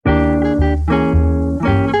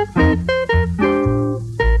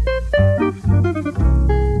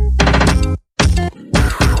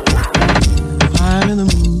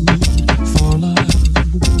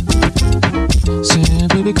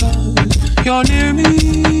You're near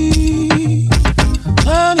me,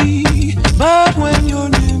 honey, but when you're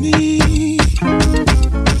near me,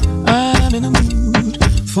 I'm in the mood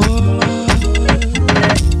for love.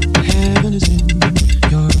 Heaven is in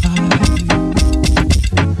your eyes,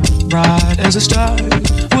 bright as a star.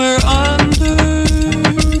 We're under.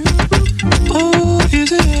 Oh,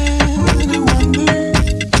 is it any wonder?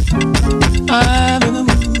 I'm in the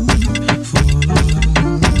mood for love.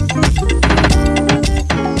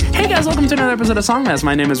 Hey guys, welcome to another episode of Songmas.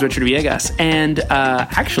 My name is Richard Villegas, and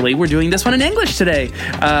actually, we're doing this one in English today.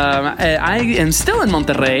 I am still in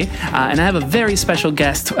Monterrey, and I have a very special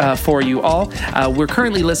guest for you all. We're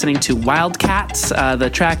currently listening to Wildcats. The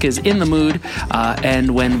track is In the Mood,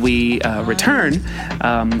 and when we return,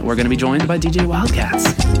 we're going to be joined by DJ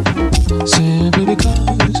Wildcats. Simply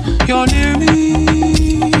because you're near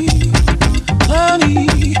me,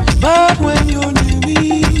 honey, but when you're near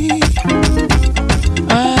me,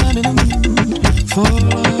 I'm in the mood for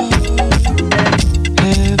love.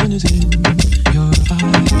 Heaven is in your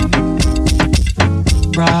eyes,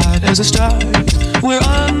 bright as a star. We're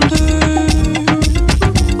under.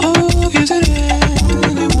 Oh, is it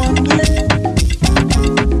any wonder?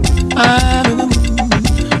 I'm in the mood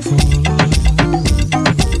for love.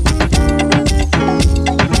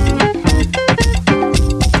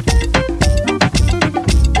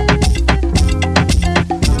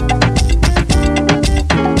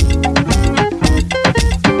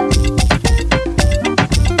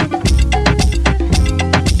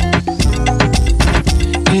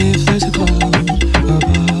 If there's a cloud above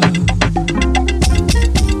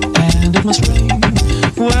and it must rain,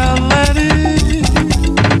 well, let it.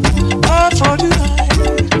 But for tonight,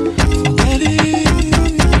 forget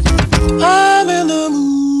it. I'm in the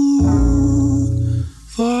mood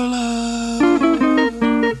for love.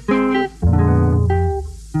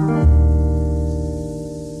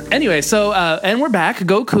 Anyway, so and we're back.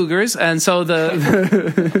 Go Cougars! And so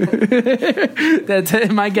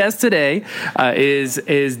my guest today is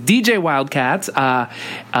DJ Wildcats,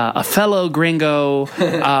 a fellow gringo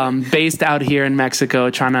based out here in Mexico,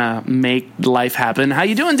 trying to make life happen. How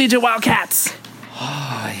you doing, DJ Wildcats?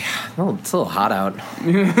 Oh, it's a little hot out.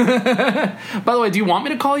 By the way, do you want me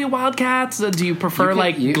to call you Wildcats? Do you prefer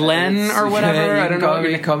Glenn or whatever? You I don't know.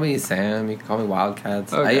 You can call me Sam. You can call me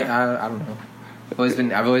Wildcats. Okay. I don't know.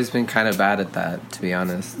 I've always been kind of bad at that, to be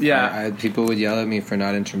honest. Yeah. People would yell at me for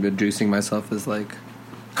not introducing myself as like,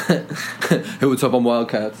 hey, what's up? I'm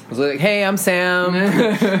Wildcats. I was like, hey, I'm Sam.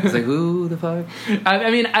 I was like, who the fuck?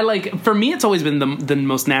 I mean, for me, it's always been the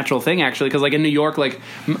most natural thing, actually, because like in New York, like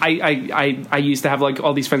I used to have like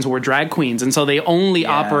all these friends who were drag queens, and so they only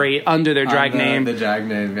operate under their drag name. The drag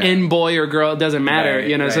name, yeah. In boy or girl, it doesn't matter, Right,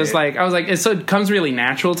 you know. So it's like I was like, so it comes really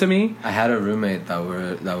natural to me. I had a roommate that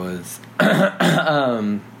was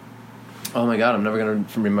oh my god, I'm never gonna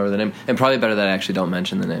remember the name, and probably better that I actually don't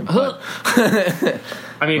mention the name.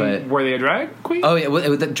 I mean, but, were they a drag queen? Oh yeah, it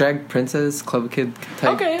was the drag princess club kid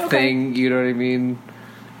type thing. You know what I mean?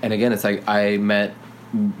 And again, it's like I met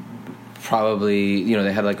probably,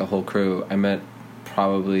 they had like a whole crew. I met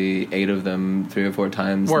probably 8 of them 3 or 4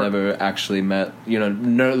 times. Work. Never actually met,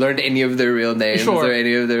 learned any of their real names or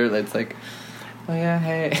any of their. It's like, oh yeah,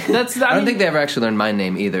 hey. I don't think they ever actually learned my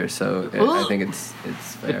name either. So I think it's fair.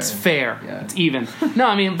 It's fair. Yeah. It's even. No,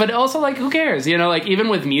 I mean, but also like, who cares? Like even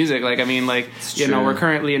with music, like I mean, like we're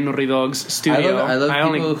currently in Nuri Dog's studio. I love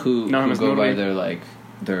people who go by Nuri.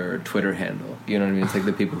 their Twitter handle. You know what I mean? It's like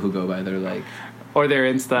the people who go by their like. Or their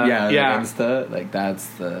Insta. Yeah. Insta. Like that's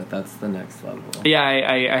the next level. Yeah,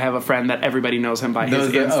 I have a friend that everybody knows him by his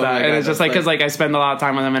Insta, God, and it's just like because like I spend a lot of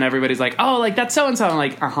time with him, and everybody's like, oh, like that's so and so. I'm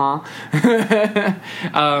like,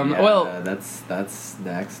 well, that's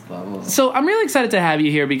next level. So I'm really excited to have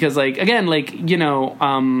you here because, like, again, like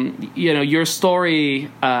your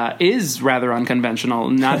story is rather unconventional.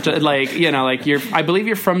 Not just, like like I believe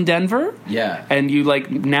you're from Denver. Yeah. And you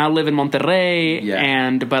like now live in Monterrey.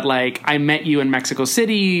 Yeah. But like I met you in Mexico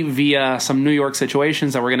City via some New York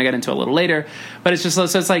situations that we're gonna get into a little later. But it's just so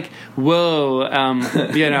it's like whoa,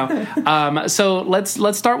 So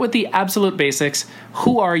let's start with the absolute basics.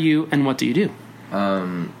 Who are you and what do you do?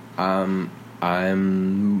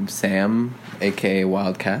 I'm Sam, aka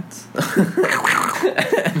Wildcats.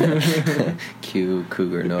 Cue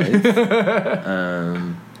cougar noise.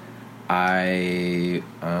 I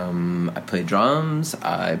play drums.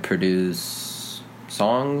 I produce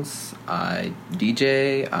songs. I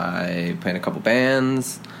DJ. I play in a couple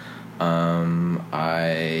bands.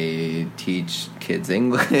 I teach kids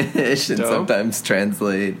English and sometimes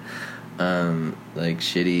translate like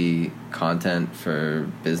shitty content for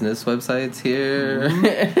business websites here.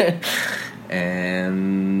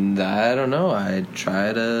 And I don't know. I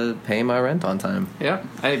try to pay my rent on time. Yeah.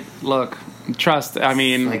 Trust. I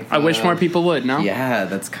mean, like I wish more people would. No. Yeah,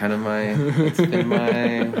 that's kind of it's been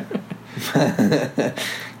my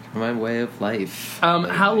my way of life.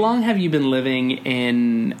 How long have you been living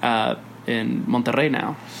in Monterrey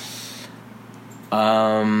now?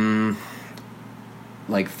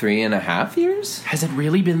 Like 3.5 years. Has it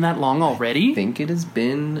really been that long already? I think it has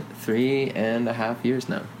been 3.5 years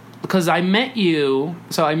now. Because I met you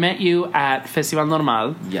at Festival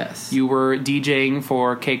Normal. Yes. You were DJing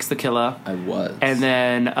for Cakes the Killer. I was. And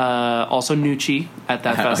then also Nucci at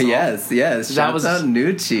that festival. Yes. Shout out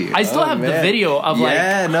Nucci. I still have the video of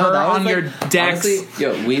her on your decks.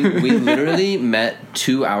 Honestly, we literally met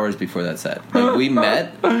 2 hours before that set. Like, we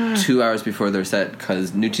met 2 hours before their set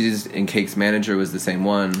because Nucci's and Cake's manager was the same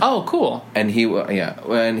one. Oh, cool. And he would,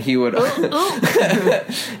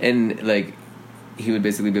 and like, he would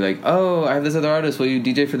basically be like, "Oh, I have this other artist. Will you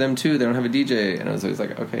DJ for them too? They don't have a DJ." And I was always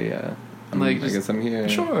like, "Okay, yeah, I guess I'm here."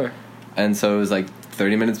 Sure. And so it was like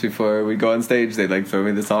 30 minutes before we'd go on stage, they'd like throw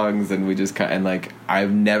me the songs, and we just and like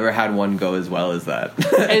I've never had one go as well as that.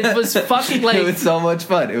 It was fucking like it was so much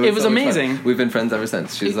fun. It was so amazing. We've been friends ever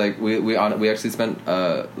since. She's like we actually spent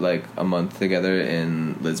like a month together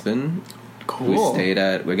in Lisbon. Cool. We stayed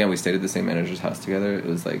at the same manager's house together. It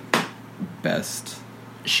was like best.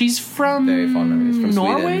 She's from very fond memories from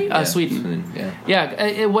Norway, Sweden. Sweden.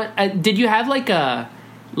 Yeah. What did you have like a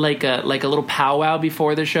little powwow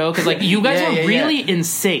before the show? Because like you guys were really in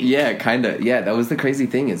sync. Yeah, kind of. Yeah, that was the crazy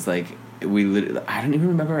thing. Is like I don't even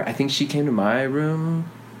remember. I think she came to my room.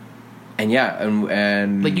 And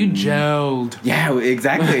and like you gelled. Yeah,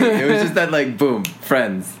 exactly. It was just that like boom,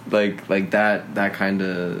 friends. Like that kind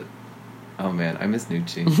of. Oh man, I miss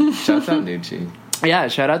Nucci. Shout out Nucci. Yeah,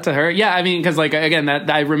 shout out to her. Yeah, I mean, because like again, that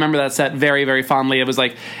I remember that set very, very fondly. It was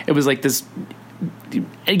like this.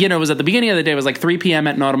 You know, it was at the beginning of the day. It was like 3 p.m.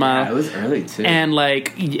 at Norma. Yeah, it was early too. And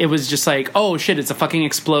like, it was just like, oh shit, it's a fucking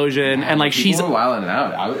explosion. Yeah, and like, she's wilding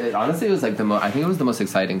out. Honestly, it was like I think it was the most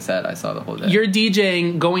exciting set I saw the whole day. You're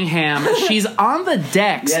DJing, going ham. She's on the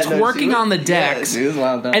decks, twerking on the decks. Yeah, she was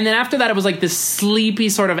wild out. And then after that, it was like this sleepy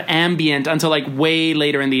sort of ambient until like way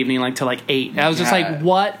later in the evening, like till like 8. I was just like,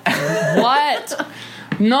 what?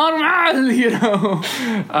 Normal, you know.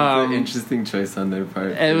 An interesting choice on their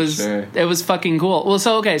part. It was fucking cool. Well,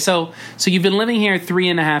 so you've been living here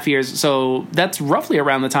 3.5 years. So that's roughly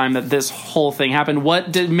around the time that this whole thing happened.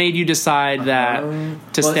 What made you decide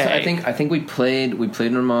to stay? So I think we played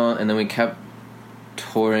Normal, and then we kept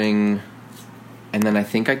touring, and then I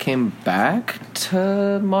think I came back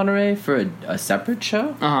to Monterey for a separate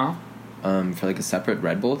show. For like a separate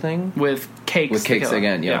Red Bull thing with Cakes. With Cakes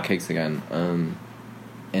again, Cakes again.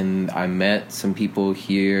 And I met some people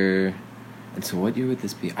here. And so, what year would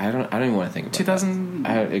this be? I don't even want to think about 2000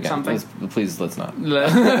 something. Please, let's not.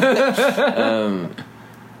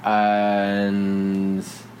 And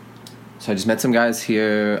so I just met some guys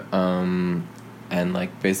here, and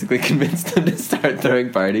like basically convinced them to start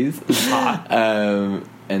throwing parties.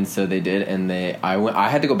 And so they did, and I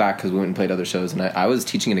had to go back because we went and played other shows, and I was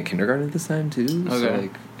teaching in a kindergarten at this time too. Okay. So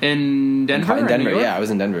like in Denver. In Denver, yeah, I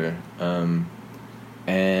was in Denver.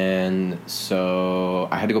 And so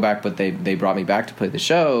I had to go back, but they brought me back to play the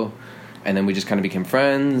show, and then we just kind of became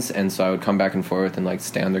friends, and so I would come back and forth and like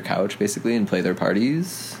stay on their couch basically and play their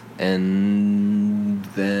parties, and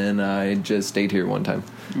then I just stayed here one time,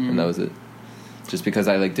 and that was it. Just because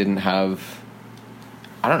I like didn't have,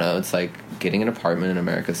 I don't know, it's like getting an apartment in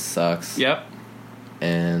America sucks. Yep.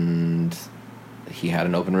 And he had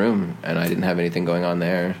an open room, and I didn't have anything going on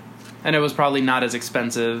there. And it was probably not as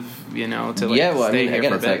expensive, you know, to like stay here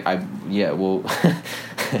for a bit. Like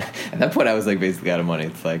at that point I was like basically out of money.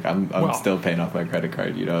 It's like I'm still paying off my credit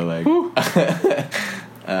card, you know, like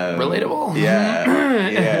relatable.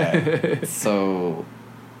 Yeah. So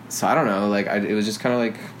I don't know, like it was just kind of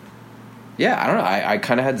like, I don't know. I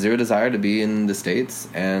kind of had zero desire to be in the States,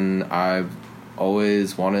 and I've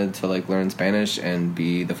always wanted to like learn Spanish and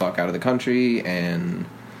be the fuck out of the country, and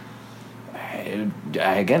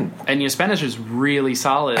again, and your Spanish is really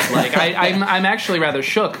solid. Like I'm actually rather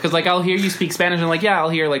shook because like I'll hear you speak Spanish and like I'll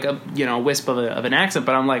hear like a wisp of an accent,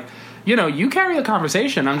 but I'm like, you carry the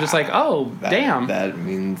conversation. I'm just like, damn, that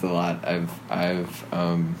means a lot. I've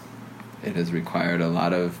it has required a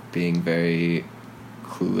lot of being very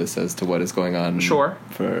clueless as to what is going on. Sure.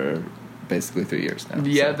 For basically 3 years now.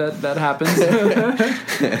 Yeah, so. that happens.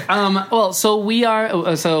 Well, so we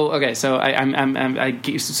are. So okay. So I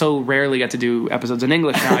so rarely get to do episodes in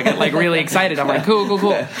English now. I get like really excited. I'm like, cool.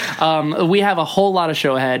 We have a whole lot of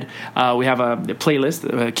show ahead. We have a playlist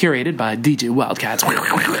curated by DJ Wildcats.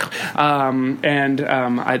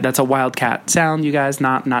 That's a Wildcat sound, you guys.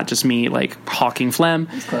 Not just me like hawking phlegm.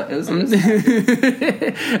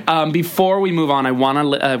 Before we move on, I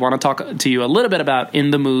want to talk to you a little bit about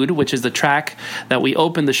 "In the Mood," which is the track that we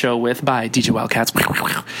opened the show with by DJ Wildcats. What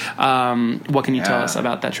can you tell us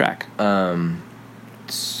about that track?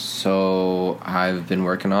 So I've been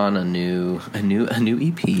working on a new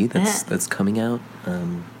EP that's coming out.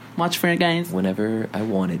 Watch for it, guys. Whenever I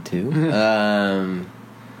want it to.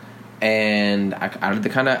 And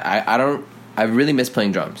I really miss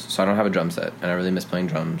playing drums, so I don't have a drum set, and I really miss playing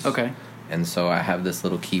drums. Okay. And so I have this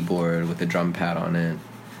little keyboard with a drum pad on it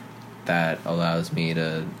that allows me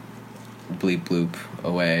to bleep bloop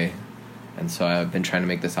away. And so I've been trying to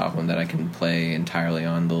make this album that I can play entirely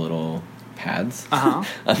on the little pads on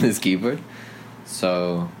this keyboard.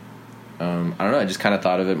 So I don't know, I just kind of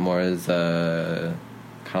thought of it more as a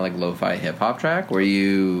kind of like lo-fi hip-hop track where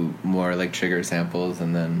you more like trigger samples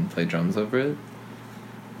and then play drums over it.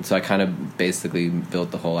 And so I kind of basically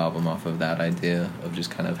built the whole album off of that idea of just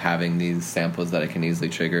kind of having these samples that I can easily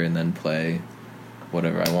trigger and then play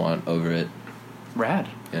whatever I want over it. Rad.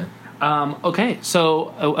 Yeah. Okay,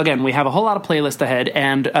 so again, we have a whole lot of playlists ahead,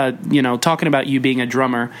 and talking about you being a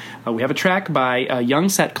drummer, we have a track by Young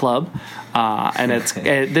Set Club, and it's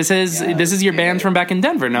this is your band from back in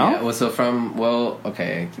Denver, no? Yeah.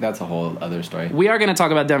 Okay, that's a whole other story. We are going to talk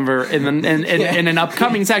about Denver in an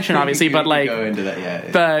upcoming section, obviously, but like go into that, yeah.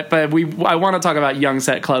 But I want to talk about Young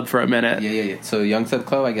Set Club for a minute. Yeah. So Young Set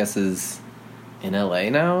Club, I guess, is in LA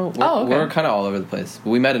now. Okay. We're kind of all over the place.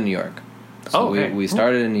 We met in New York. So we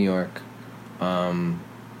started in New York, and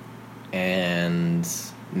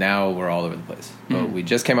now we're all over the place. But we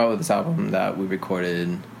just came out with this album that we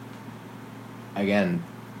recorded, again,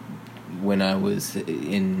 when I was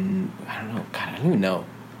in, I don't know, God, I don't even know.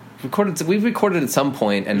 We've recorded at some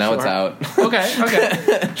point, and now it's out.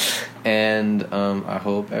 Okay. And I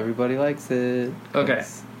hope everybody likes it. Okay.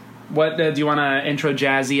 What do you want to intro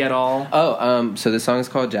Jazzy at all? So this song is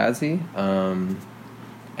called Jazzy.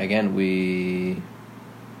 Again,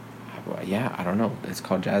 I don't know. It's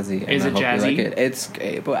called Jazzy. Is it jazzy? Like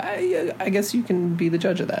it. But I guess you can be the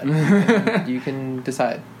judge of that. You can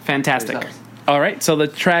decide. Fantastic. All right, so the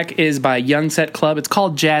track is by Young Set Club. It's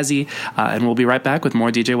called Jazzy, and we'll be right back with more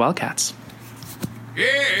DJ Wildcats.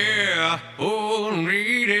 Yeah, oh,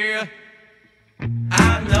 lady,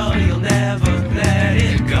 I know you'll never let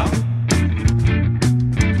it go.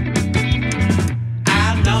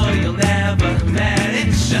 I know you'll never let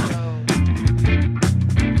it show.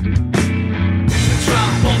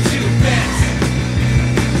 Trouble to bits,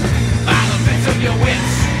 by the bits of your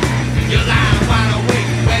wits. You're lying wide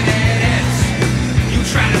awake when it ends. You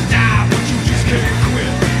try to die, but you just can't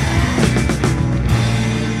quit.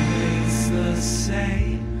 It's the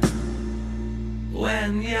same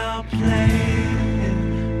when you're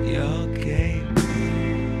playing your game.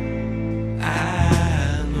 I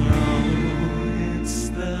know it's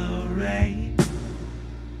the rain.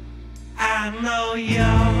 I know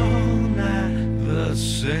you're not the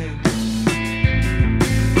same.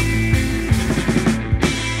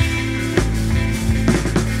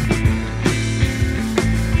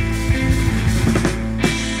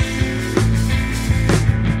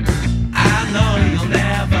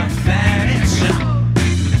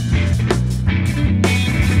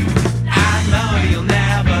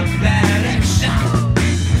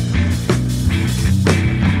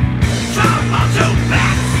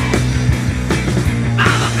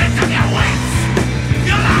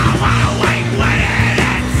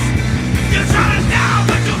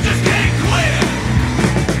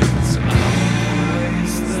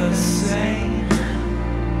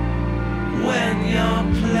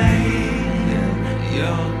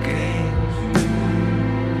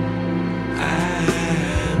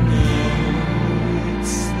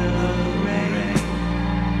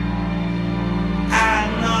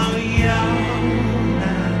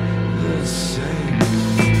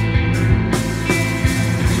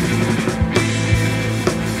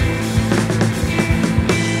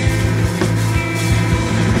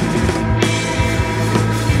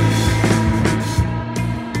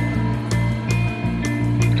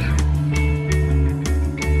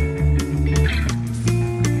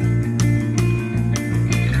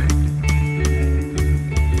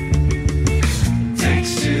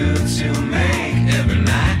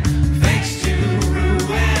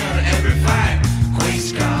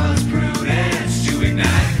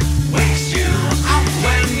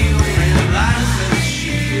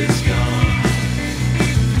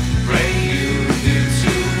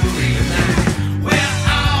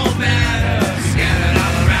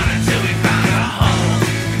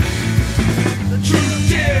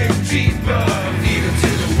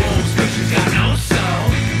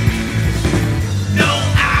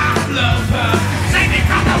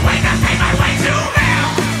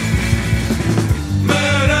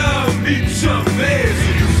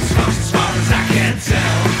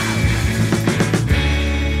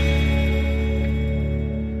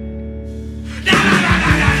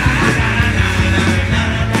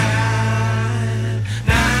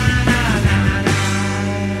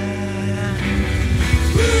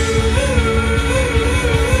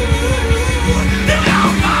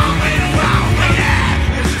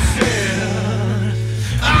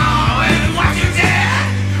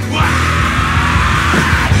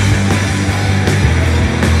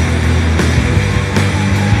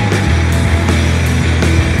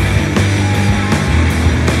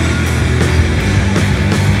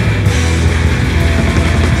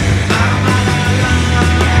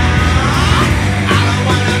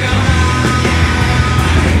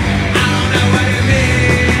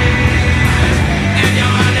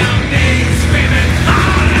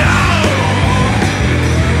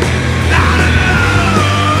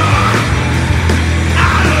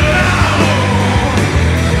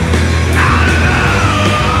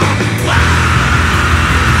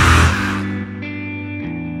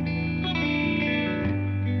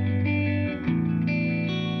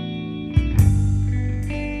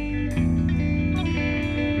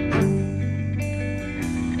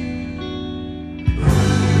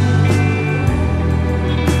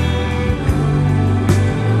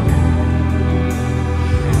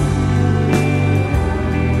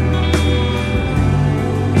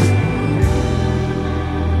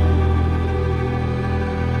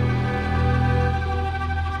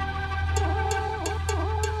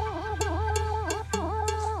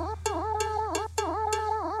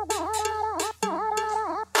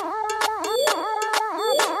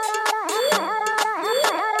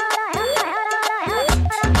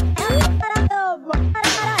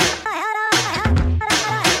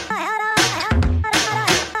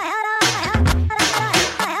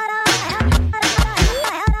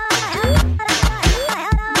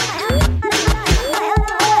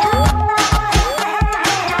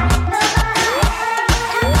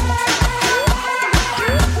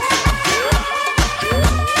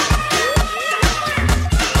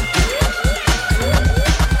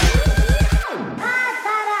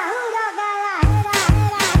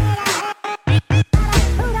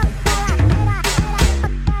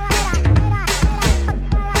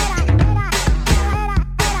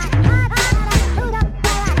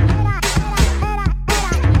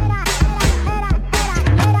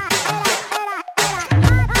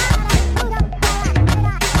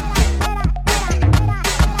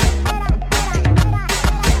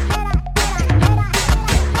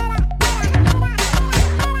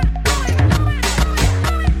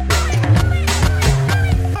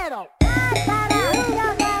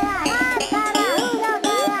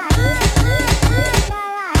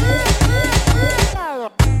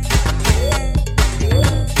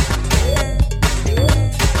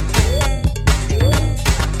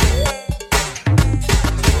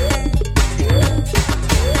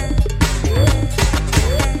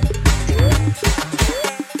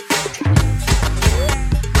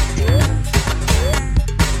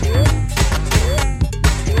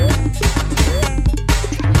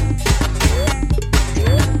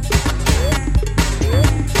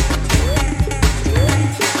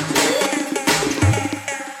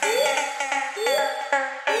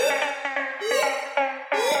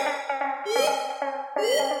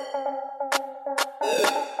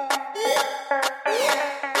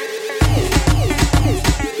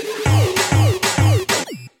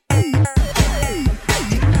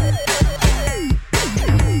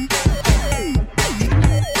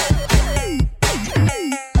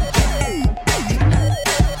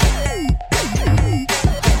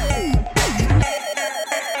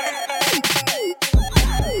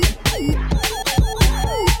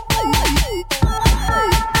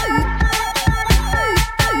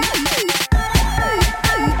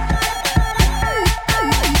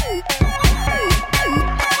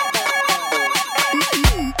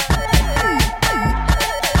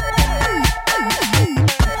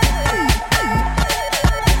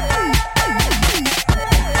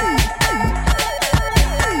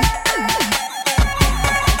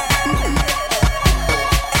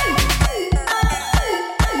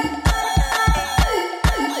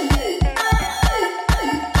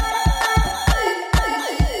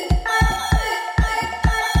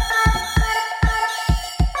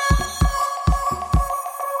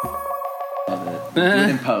 Do it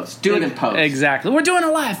in post. Do it in post. Exactly. We're doing it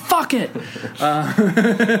live. Fuck it.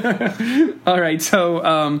 All right.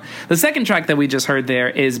 So the second track that we just heard there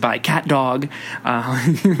is by Cat Dog.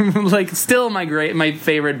 Like still my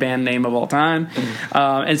favorite band name of all time.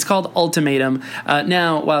 It's called Ultimatum.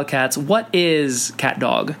 Now, Wildcats, what is Cat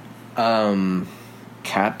Dog?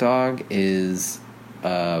 Cat Dog is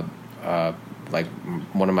like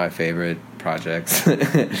one of my favorite projects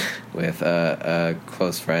with a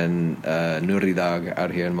close friend, Nuri Dog,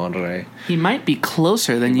 out here in Monterrey. He might be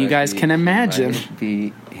closer than you guys can imagine. He might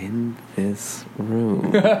be in this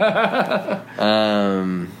room. Yeah,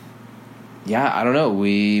 I don't know.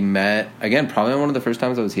 We met again probably one of the first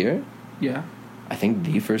times I was here. Yeah. I think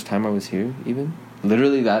the first time I was here, even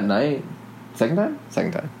literally that night. Second time.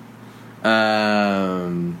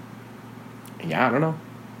 Yeah, I don't know.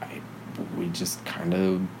 We just kind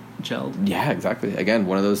of gelled. Yeah, exactly. Again,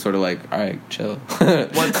 one of those sort of like, all right, chill.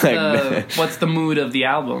 What's the mood of the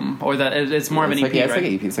album, or that it's more of an EP? Yeah, it's right?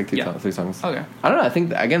 like an EP. It's like three songs. Okay. I don't know. I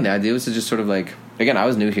think again the idea was to just sort of like, again, I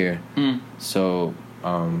was new here, so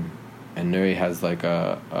and Nuri has like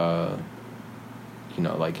a you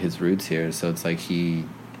know, like his roots here, so it's like he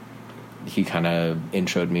kind of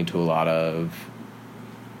introed me to a lot of,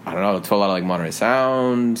 I don't know, to a lot of like Monterey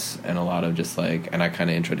sounds and a lot of just like, and I kind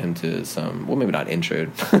of introed him to some, well, maybe not introed.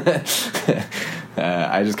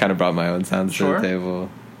 I just kind of brought my own sounds to the table,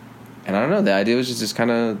 and I don't know. The idea was just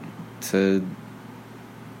kind of to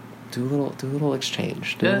do a little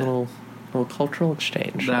exchange, a little cultural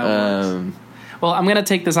exchange. That works. Well, I'm going to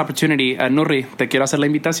take this opportunity. Nuri, te quiero hacer la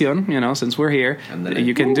invitación, you know, since we're here.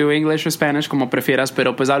 You can do English or Spanish, como prefieras,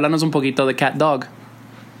 pero pues háblanos un poquito de Cat Dog.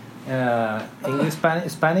 English,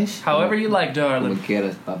 Spanish? However you like, darling.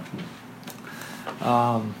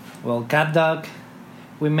 Well, Cat Dog,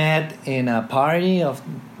 we met in a party of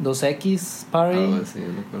Dos Equis party.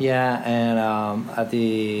 Yeah, and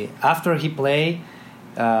after he played,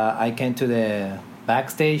 I came to the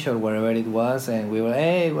backstage or wherever it was, and we were,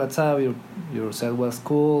 hey, what's up? Your set was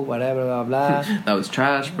cool, whatever, blah blah. That was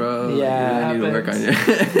trash, bro. Yeah, you need to work on your.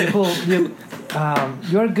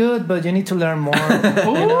 You're good, but you need to learn more.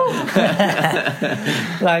 You know?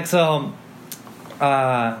 Like so,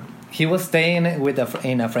 he was staying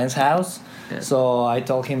in a friend's house, so I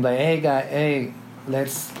told him like, hey,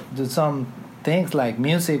 let's do some things like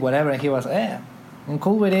music, whatever. And he was, I'm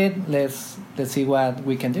cool with it. Let's see what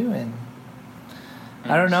we can do. And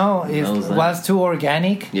I don't know, it was too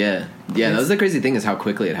organic. Yeah, that was the crazy thing, is how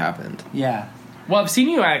quickly it happened. Yeah. Well, I've seen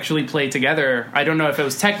you actually play together. I don't know if it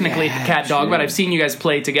was technically Cat Dog, but I've seen you guys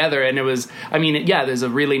play together, and it was, I mean, there's a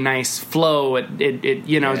really nice flow. It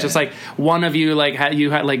you know, it's just like one of you, like you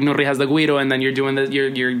had, like Nuri has the guiro, and then you're doing you're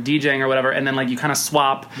DJing or whatever, and then like you kind of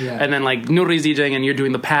swap, and then like Nuri's DJing and you're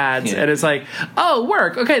doing the pads, and it's like, oh,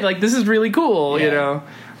 work, okay, like this is really cool, you know.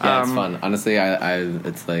 Yeah, it's fun. Honestly,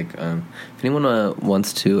 it's like, if anyone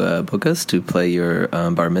wants to book us to play your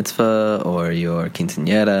bar mitzvah or your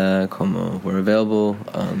quinceañera, como we're available,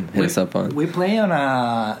 hit us up on. We play on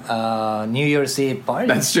a New Year's Eve party.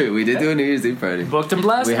 That's true. We did do a New Year's Eve party. Booked and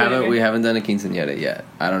blessed. We haven't done a quinceañera yet.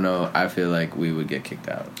 I don't know. I feel like we would get kicked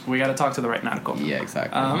out. We got to talk to the right narco. Yeah,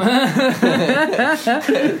 exactly.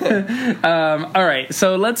 All right,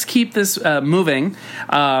 so let's keep this moving.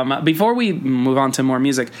 Before we move on to more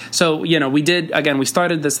music, so you know, we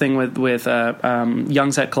started this thing with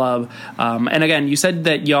Young Set Club, and again, you said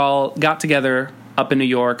that y'all got together up in New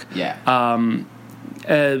York. Yeah.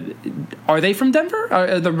 Are they from Denver?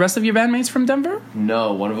 Are the rest of your bandmates from Denver?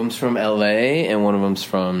 No, one of them's from LA and one of them's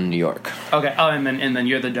from New York. Okay. Oh, and then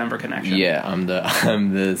you're the Denver connection. Yeah, I'm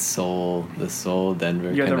the soul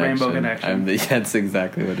Denver. You're connection. the rainbow connection. That's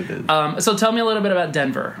exactly what it is. So tell me a little bit about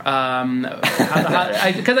Denver.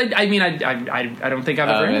 Because I mean I don't think I've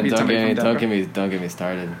ever interviewed somebody from Denver. Don't get me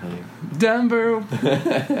started. Denver.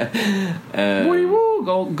 Woo!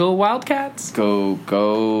 Go Wildcats. Go.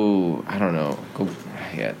 I don't know. Go.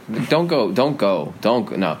 Yeah. Don't go.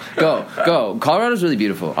 No. Go. Colorado's really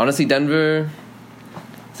beautiful. Honestly, Denver.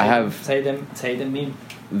 Say the meme.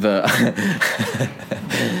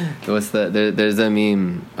 There's a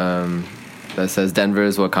meme that says Denver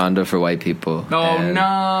is Wakanda for white people. Oh,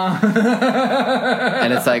 no.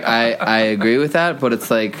 And it's like I agree with that, but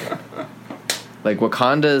it's like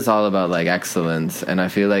Wakanda is all about like excellence, and I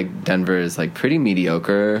feel like Denver is like pretty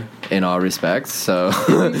mediocre in all respects. So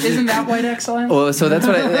isn't that white excellence? Well, so that's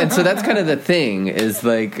so that's kind of the thing, is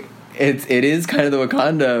like it is kind of the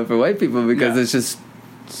Wakanda for white people, because it's just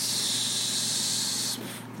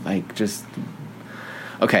like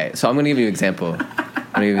okay. So I'm gonna give you an example.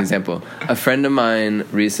 A friend of mine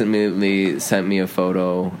recently sent me a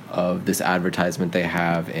photo of this advertisement they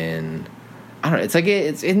have in I don't know. It's like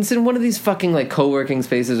it's in one of these fucking like co-working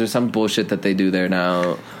spaces or some bullshit that they do there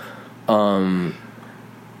now.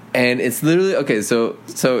 And it's literally okay. So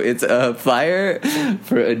it's a flyer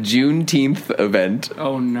for a Juneteenth event.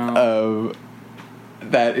 Oh no!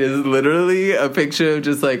 That is literally a picture of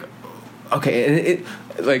just like okay, and it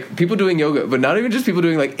like people doing yoga, but not even just people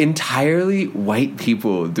doing like entirely white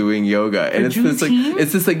people doing yoga, and it's this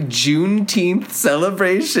like Juneteenth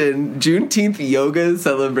celebration, Juneteenth yoga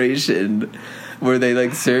celebration. Where they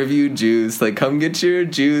like serve you juice, like come get your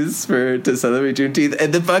juice to celebrate Juneteenth,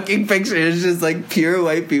 and the fucking picture is just like pure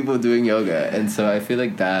white people doing yoga, and so I feel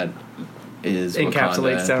like that is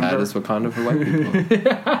encapsulates Wakanda. That is Wakanda for white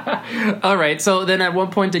people. All right, so then at what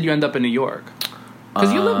point did you end up in New York?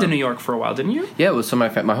 Because you lived in New York for a while, didn't you? Yeah, well, so my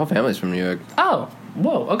whole family's from New York. Oh,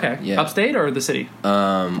 whoa, okay. Yeah. Upstate or the city?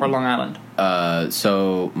 Or Long Island?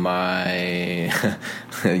 So my,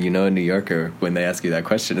 New Yorker, when they ask you that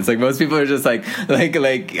question, it's like most people are just like.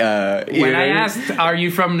 When I asked, "Are you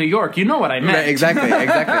from New York?" You know what I meant. Right, exactly.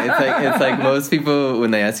 It's like most people when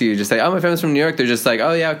they ask you, just say, "Oh, my family's from New York." They're just like,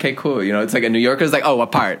 "Oh yeah, okay, cool." It's like a New Yorker's like, "Oh,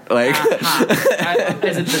 what part?" Like,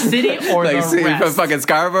 is it the city or like, the rest? From fucking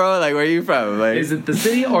Scarborough? Like, where are you from? Like, is it the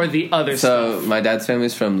city or the other stuff? So my dad's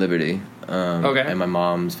family's from Liberty. Okay. And my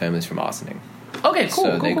mom's family's from Ossining. Okay, cool.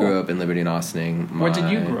 So they grew up in Liberty and Ossining. Where did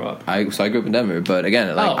you grow up? I grew up in Denver, but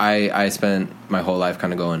again, like I spent my whole life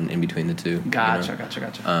kind of going in between the two. Gotcha.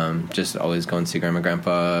 Just always going to see grandma,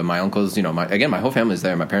 grandpa, my uncles. My whole family's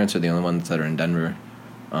there. My parents are the only ones that are in Denver,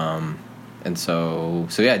 and so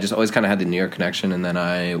yeah, I just always kind of had the New York connection. And then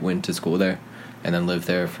I went to school there, and then lived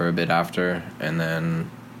there for a bit after, and then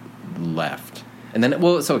left. And then I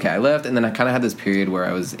left, and then I kind of had this period where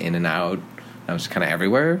I was in and out. I was just kind of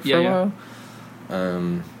everywhere for a while.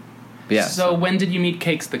 Yeah. So when did you meet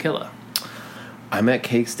Cakes the Killa? I met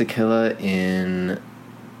Cakes the Killa in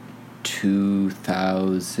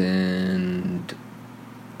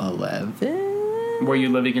 2011. Were you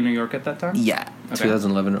living in New York at that time? Yeah. Okay.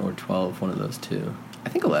 2011 or 12, one of those two. I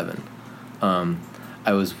think 11. I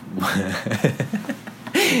was...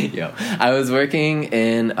 I was working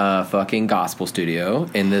in a fucking gospel studio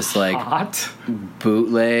in this like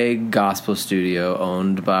bootleg gospel studio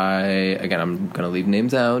owned by, again, I'm gonna leave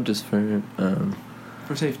names out just for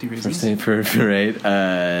safety reasons. Right.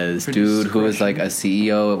 This dude who was like a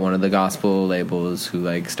CEO at one of the gospel labels who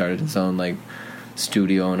like started his own like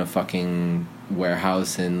studio in a fucking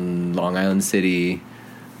warehouse in Long Island City.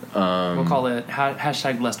 We'll call it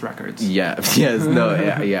hashtag Blessed Records. Yeah. Yes. No.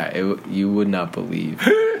 Yeah. You would not believe.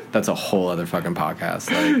 That's a whole other fucking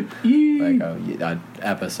podcast. Like a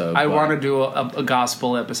episode. I want to do a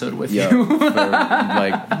gospel episode with you.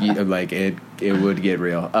 It would get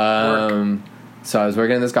real. So I was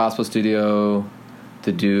working in this gospel studio.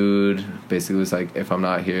 The dude basically was like, if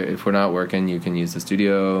we're not working, you can use the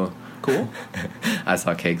studio. Cool. I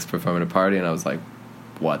saw Cakes performing at a party, and I was like,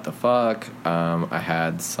 what the fuck? I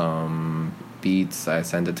had some beats. I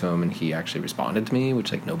sent it to him, and he actually responded to me,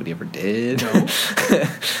 which like nobody ever did. No.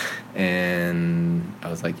 And I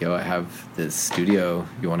was like, yo, I have this studio.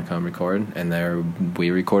 You want to come record? And there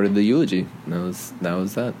we recorded the eulogy. And that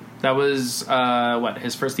was that. That was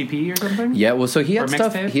his first EP or something? Yeah, well, so he had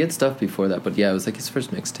stuff. Mixtape? He had stuff before that, but yeah, it was like his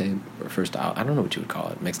first mixtape or first. I don't know what you would call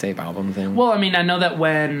it, mixtape album thing. Well, I mean, I know that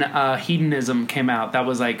when Hedonism came out, that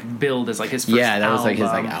was like billed as like his first. Yeah, that was like his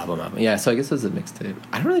like album. Yeah, so I guess it was a mixtape.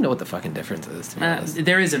 I don't really know what the fucking difference is. To be honest.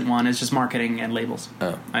 There isn't one. It's just marketing and labels.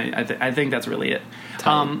 Oh, I think that's really it.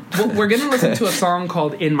 Well, we're gonna listen to a song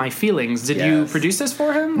called "In My Feelings." Did you produce this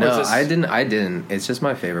for him? No, I didn't. It's just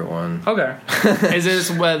my favorite one. Okay. Is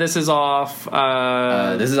this? This is off.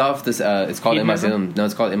 This is off. This it's called Hedonism? In My Feelings. No,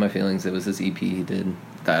 it's called In My Feelings. It was this EP he did.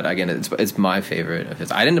 That again, it's my favorite of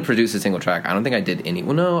his. I didn't produce a single track. I don't think I did any.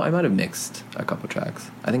 Well, no, I might have mixed a couple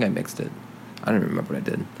tracks. I think I mixed it. I don't remember what I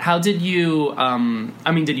did. How did you?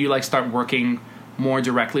 Did you like start working more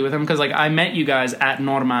directly with him? Because like I met you guys at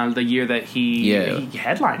Normal the year that he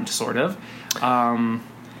headlined, sort of.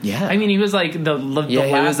 Yeah, I mean, he was like the last he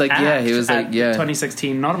was like act he was like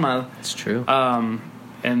 2016 Normal. It's true.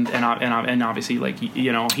 And obviously, like,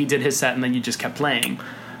 he did his set, and then you just kept playing.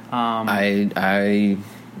 I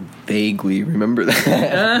vaguely remember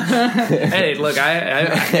that. Hey, look,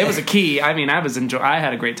 it was a key. I mean, I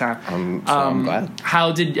had a great time. I'm glad.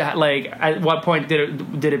 How did at what point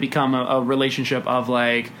did it become a relationship of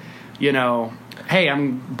like, hey,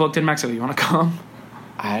 I'm booked in Mexico. You want to come?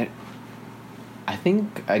 I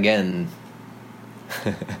think again.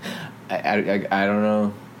 I don't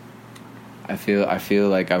know. I feel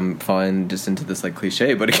like I'm falling just into this like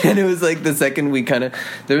cliche, but again, it was like the second we kind of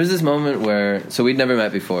there was this moment where we'd never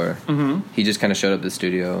met before. Mm-hmm. He just kind of showed up at the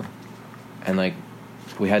studio, and like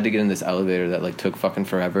we had to get in this elevator that like took fucking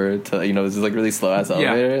forever to, you know, this is like really slow ass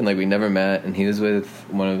elevator, and like we never met, and he was with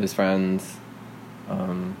one of his friends,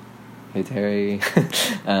 hey Terry,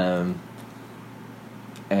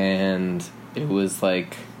 and it was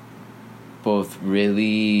like both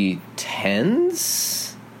really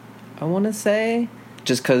tense, I want to say,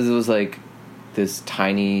 just because it was like this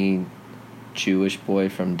tiny Jewish boy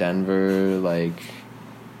from Denver, like,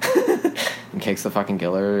 and Cakes the fucking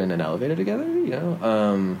Killer in an elevator together, you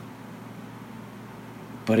know?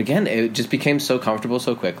 But again, it just became so comfortable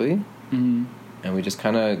so quickly. Mm-hmm. And we just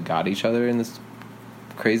kind of got each other in this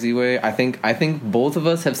crazy way. I think both of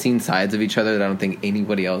us have seen sides of each other that I don't think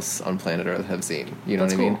anybody else on planet Earth have seen. You know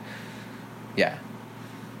what I mean? Yeah.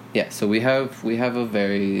 Yeah, so we have a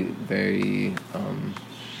very, very,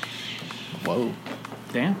 whoa.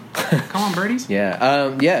 Damn. Come on, birdies. Yeah.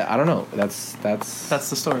 I don't know. That's the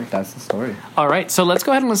story. That's the story. All right, so let's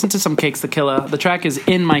go ahead and listen to some Cakes the Killer. The track is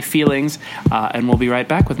In My Feelings, and we'll be right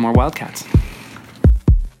back with more Wildcats.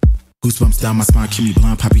 Goosebumps down my spine, keep me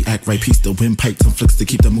blind, poppy act right, piece the windpipe, some flicks to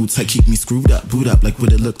keep the mood tight, keep me screwed up, boot up, like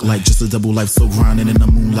what it look like, just a double life, so grinding in the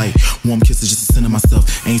moonlight, warm kisses just to sin of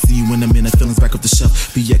myself, ain't see you in a minute, feelings back off the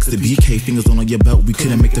shelf, BX to BK, fingers on your belt, we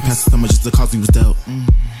couldn't make the past the summer just the cause we was dealt,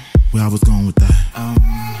 where I was going with that,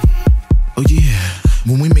 oh yeah.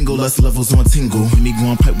 When we mingle, lust levels on tingle. Me go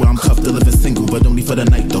on pipe where I'm cuffed, the living single, but only for the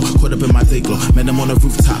night though. Caught up in my day glow. Met him on the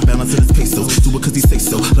rooftop, balancing his pesos. Do it cause he say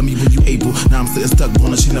so. Love me when you able. Now I'm sitting stuck on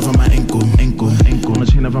a chain over my ankle. On a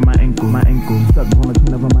chain over my ankle. Stuck on a chain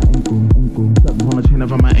over my ankle. Stuck on a chain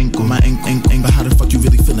over my ankle. But how the fuck you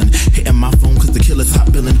really feeling? Hitting my phone cause the killer's hot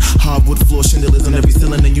billing. Hardwood floor, chandeliers on every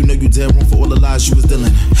ceiling. And you know you dead wrong for all the lies you was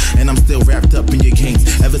dealing. And I'm still wrapped up in your games.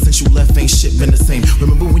 Ever since you left, ain't shit been the same.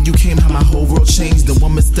 Remember when you came, how my whole world changed? The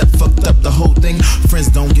one misstep fucked up the whole thing. Friends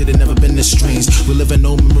don't get it, never been this strange. We're living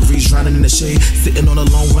no memories, drowning in the shade. Sitting on a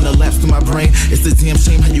lone run, a lapse through my brain. It's a damn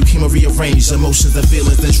shame how you came and rearranged emotions and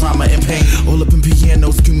feelings and drama and pain. All up in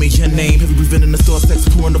piano, screaming your name. Heavy breathing in the store, sex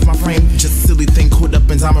pouring off my frame. Just a silly thing, caught up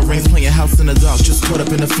in diamond rings. Playing house in the dark, just caught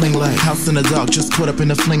up in the fling light. House in the dark, just caught up in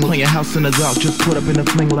the fling. Playing house in the dark, just caught up in the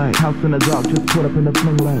fling light. House in the dark, just caught up in the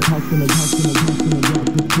fling light. House in the dark,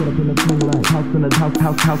 just caught up in the fling light. House in the dark,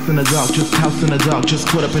 house in the dark, just house in the dark, just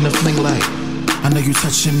caught up in the fling light. I know you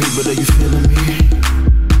touching me, but are you feeling me?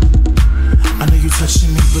 I know you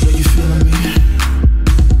touching me, but are you feeling me?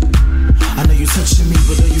 I know you touching me,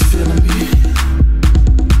 but are you feeling me?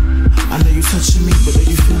 I know you touching me, but are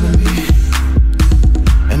you feeling me?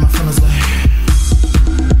 And my feelings like,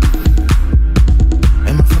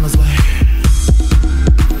 and my feelings like,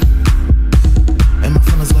 and my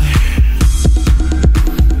feelings like,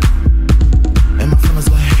 and my feelings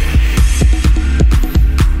like.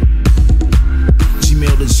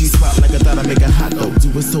 Gmail the G-spot like I thought I'd make it hot though. Do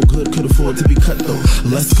it so good, could afford to be cut though.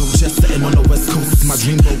 Let's go, just sitting on the west coast. My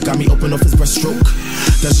dream boat got me open off his breaststroke.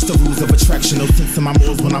 That's just the rules of attraction. No sense in my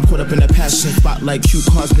morals when I'm caught up in that passion. Spotlight cue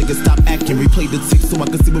cards, niggas stop acting. Replay the tape so I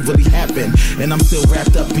can see what really happened. And I'm still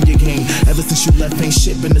wrapped up in your game. Ever since you left, ain't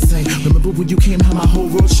shit been the same. Remember when you came, how my whole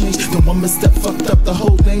world changed? The one misstep fucked up the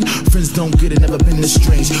whole thing. Friends don't get it, never been this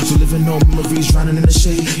strange. So living no memories, drowning in the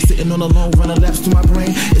shade. Sitting on a lone run, a lapse through my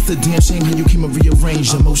brain. It's a damn shame how you came and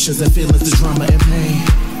rearranged emotions and feelings, the drama and pain.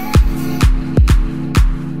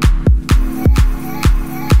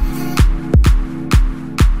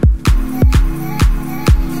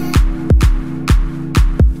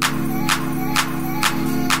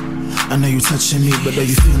 I know you touching me, but are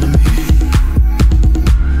you feeling me?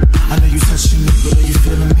 I know you touching me, but are you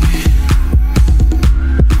feeling me?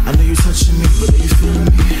 I know you touching me, but are you feeling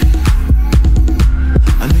me?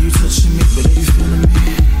 I know you touching me, but are you feeling me?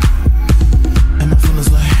 And my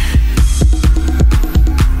feelings like,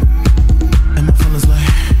 and my feelings like,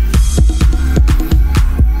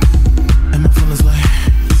 and my feelings like,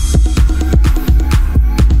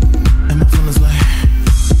 and my feelings like.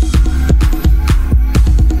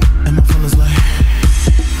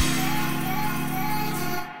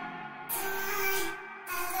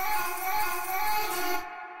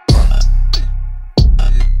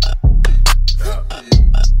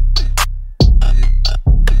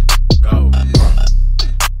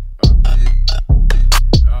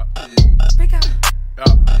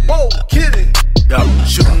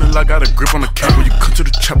 Got a grip on the cap when you cut to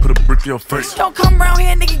the chop, put a brick in your face. Don't come around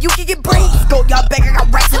here, nigga, you can get braids. Go y'all back, I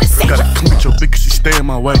got racks in the safe. Gotta come with your bitch cause she stay in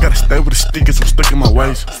my way. Gotta stay with the stickers, I'm stuck in my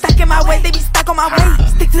ways. Stuck in my ways, they be stuck on my way.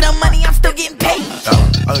 Stick to the money, I'm still getting paid.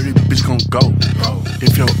 All of these bitches gon' go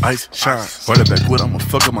if your ice shine. Roll it back with, I'ma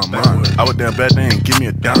fuck up my mind. I was down bad, they ain't give me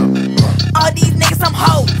a dime. All these niggas, I'm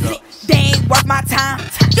hoes. They ain't worth my time.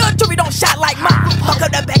 Your jewelry don't shot like mine. Fuck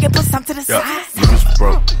up the bag and put some come to the Yeah, side. niggas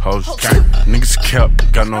broke, hoes gang. Niggas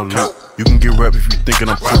kept, got no loot. You can get rap if you thinking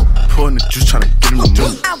I'm cool. Pulling the juice, tryna get in the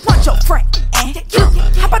mood. I want your friend and you.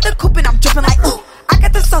 How about the coupe and I'm dripping like ooh. I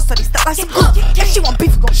got the sauce, so they step like some ooh. If she want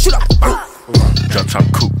beef, we gon' shoot up the roof. Drop top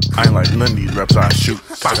coupe. I ain't like none of these raps I shoot.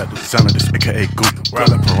 I got the designer, this aka Goop. Ride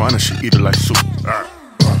like piranha, she eat it like soup.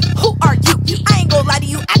 Who are you? I ain't gon' lie to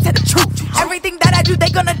you, I tell the truth. Everything that I do, they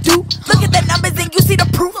gonna do. Look at the numbers and you see the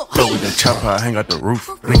proof. Go with that chopper, I hang out the roof.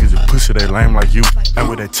 Niggas is pussy, they lame like you. And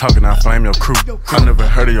when they talking, I flame your crew. I never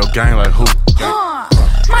heard of your gang like who.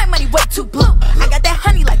 My money way too blue. I got that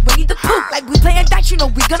honey like Winnie the Pooh. Like we playing dice, you know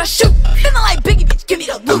we gonna shoot. Feeling like Biggie, bitch, give me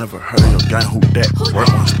the I loot. never heard of your gang who that. Work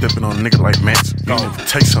on stepping on a nigga like Max. You never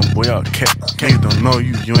take some boy out cat. Niggas don't know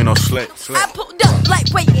you, you ain't no slack. I pulled up like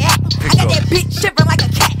where you at. I got that bitch shivering like a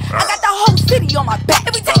cat. I got the whole city on my back.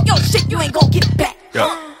 If we take your shit, you ain't gon' get it back. Yeah,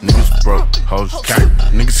 niggas broke, hoes gang.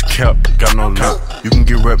 Niggas kept, got no loot. You can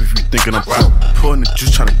get rap if you thinking I'm cool. Pulling the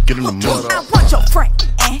juice, tryna get in the mood. I want your friend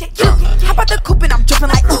and you. How about the coupe and I'm dripping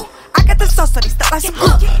like ooh. I got the sauce, so they step like some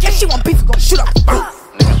ooh. If she want beef, we gon' shoot up the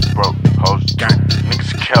roof. Niggas broke, hoes gang.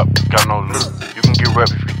 Niggas kept, got no loot. You can get rap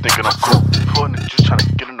if you thinking I'm cool. Pulling the juice,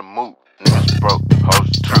 tryna get in the mood. Niggas broke,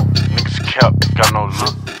 hoes gang. Niggas kept, got no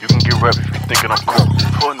loot. You can get rap if you thinking I'm cool.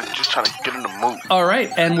 Pulling the juice, tryna get in the mood. All right,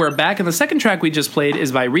 and we're back. And the second track we just played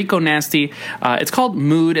is by Rico Nasty. It's called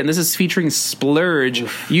Mood, and this is featuring Splurge.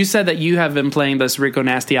 You said that you have been playing this Rico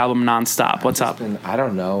Nasty album nonstop. What's up? I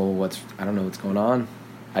don't know what's going on.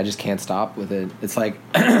 I just can't stop with it. It's like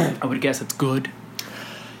I would guess it's good.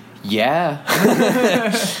 yeah.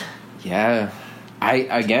 Yeah.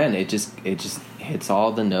 It just hits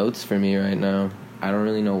all the notes for me right now. I don't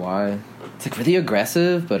really know why. It's like really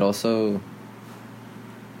aggressive, but also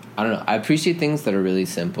I don't know. I appreciate things that are really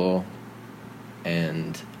simple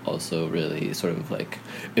and also really sort of like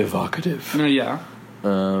evocative. Yeah.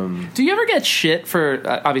 Do you ever get shit for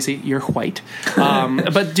obviously you're white,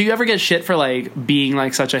 but do you ever get shit for like being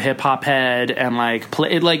like such a hip hop head and like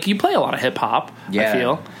play like you play a lot of hip hop? Yeah, I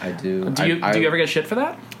feel I do. Do you ever get shit for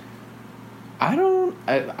that? I don't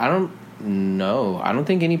know. I don't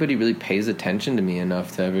think anybody really pays attention to me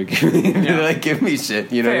enough to ever give me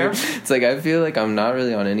shit. You know, Fair. what I mean? It's like I feel like I'm not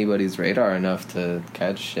really on anybody's radar enough to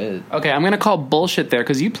catch shit. Okay, I'm gonna call bullshit there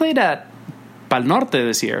because you played at Pal Norte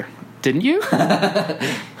this year, didn't you?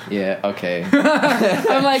 Yeah. Okay.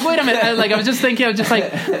 I'm like, wait a minute. I was just thinking of just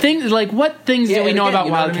like things like what things do we know about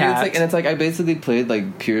Wildcat? It's like I basically played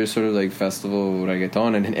like pure sort of like festival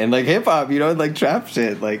reggaeton and like hip hop, you know, like trap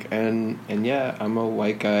shit, like and yeah, I'm a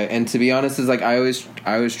white guy, and to be honest, is like I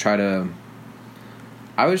always try to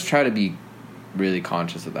be really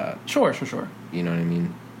conscious of that. Sure. You know what I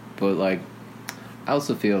mean? But like, I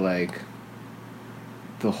also feel like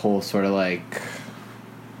the whole sort of like,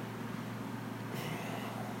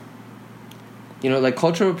 you know, like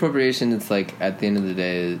cultural appropriation, it's like at the end of the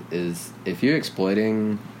day is if you're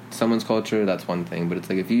exploiting someone's culture, that's one thing. But it's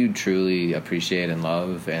like if you truly appreciate and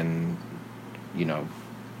love and, you know,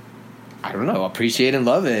 I don't know, appreciate and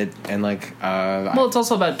love it. And like, well, it's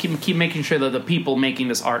also about keep making sure that the people making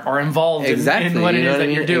this art are involved in what it is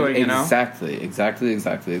that you're doing, you know? Exactly. You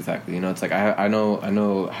know, it's like I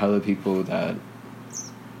know hella people that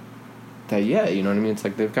yeah, you know what I mean? It's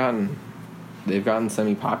like they've gotten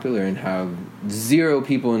semi-popular and have zero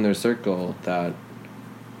people in their circle that,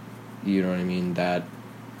 you know what I mean, that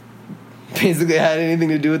basically had anything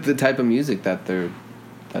to do with the type of music that they're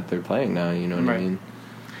playing now, you know what I mean?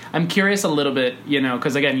 I'm curious a little bit, you know,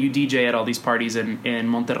 because again, you DJ at all these parties in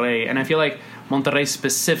Monterrey, and I feel like Monterrey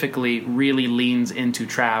specifically really leans into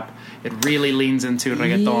trap. It really leans into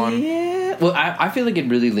reggaeton. Yeah. Well, I feel like it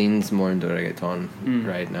really leans more into reggaeton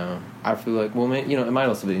right now. I feel like, well, you know, it might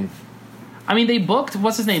also be. I mean, they booked,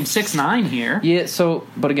 what's his name, 6ix9ine here. Yeah, so,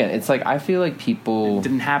 but again, it's like, I feel like people... It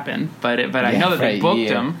didn't happen, but I know that they booked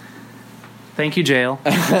him. Thank you, Jail.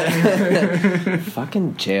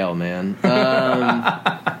 Fucking Jail, man.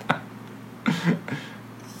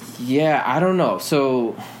 Yeah, I don't know.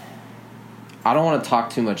 So, I don't want to talk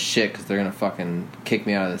too much shit because they're going to fucking kick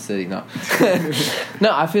me out of the city. No.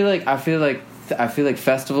 No, I feel like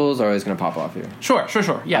festivals are always going to pop off here. Sure.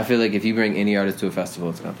 Yeah. I feel like if you bring any artist to a festival,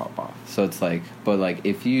 it's going to pop off. So it's like, but like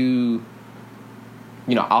if you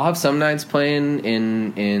know, I'll have some nights playing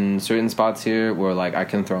in certain spots here where like I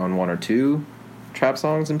can throw on one or two trap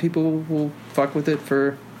songs and people will fuck with it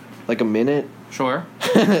for like a minute. Sure.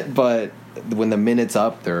 But when the minute's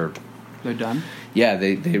up, they're done. Yeah,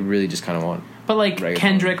 they really just kind of want. But like reggaeton.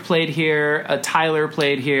 Kendrick played here, Tyler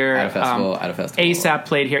played here, at a festival, ASAP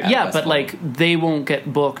played here. Yeah, but like they won't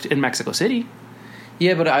get booked in Mexico City.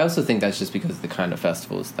 Yeah, but I also think that's just because the kind of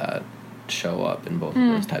festivals that show up in both of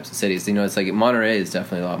those types of cities. You know, it's like Monterey is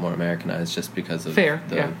definitely a lot more Americanized just because of Fair,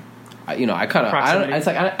 the. yeah. I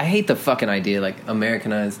hate the fucking idea like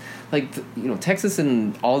Americanized, like you know, Texas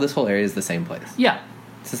and all this whole area is the same place. Yeah.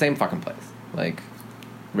 It's the same fucking place. Like,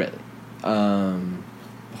 really.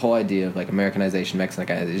 The whole idea of like Americanization,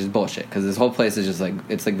 Mexican is just bullshit because this whole place is just like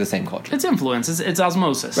it's like the same culture. It's influence. It's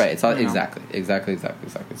osmosis. Right. It's all, exactly.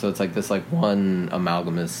 So it's like this like one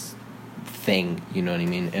amalgamous thing. You know what I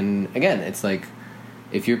mean? And again, it's like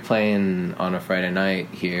if you're playing on a Friday night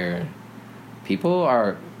here, people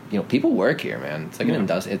are. You know, people work here, man. It's like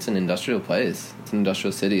it's an industrial place. It's an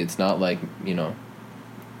industrial city. It's not like, you know,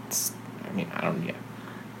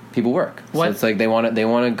 people work. What? So it's like they want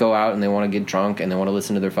to go out and they want to get drunk and they want to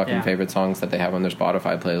listen to their fucking favorite songs that they have on their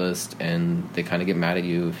Spotify playlist, and they kind of get mad at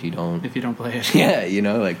you if you don't play it. Yeah, you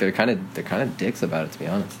know, like they're kind of dicks about it, to be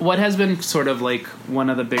honest. What has been sort of like one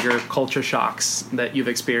of the bigger culture shocks that you've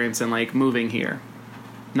experienced in like moving here?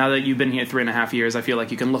 Now that you've been here 3.5 years, I feel like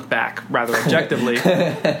you can look back rather objectively.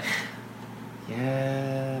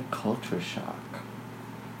 Yeah, culture shock.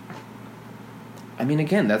 I mean,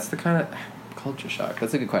 again, that's the kind of culture shock.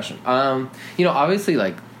 That's a good question. You know, obviously,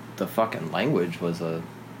 like the fucking language was a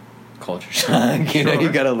culture shock. You know, you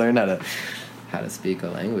got to learn how to speak a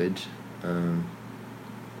language.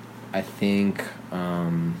 I think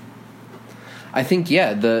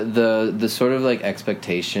yeah, the sort of like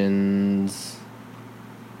expectations.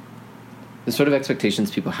 The sort of expectations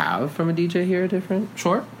people have from a DJ here are different.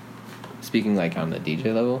 Sure. Speaking like on the DJ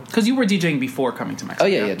level, because you were DJing before coming to Mexico. Oh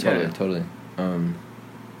yeah, totally.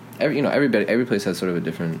 Every place has sort of a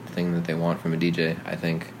different thing that they want from a DJ. I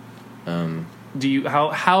think. Do you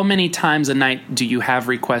how many times a night do you have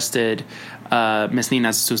requested Miss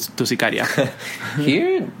Nina's Tu Sicaria?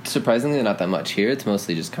 Here, surprisingly, not that much. Here, it's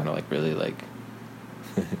mostly just kind of like really like.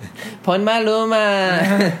 Pon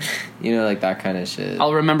Maluma, you know, like that kind of shit.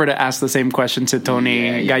 I'll remember to ask the same question to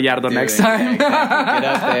Tony Gallardo next time. Exactly. Get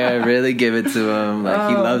up there, really give it to him. Like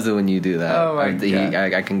he loves it when you do that. Oh my God.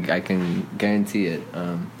 I can guarantee it.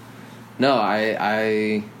 No,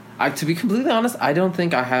 I to be completely honest, I don't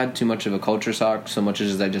think I had too much of a culture shock so much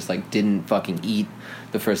as I just like didn't fucking eat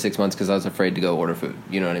the first 6 months because I was afraid to go order food.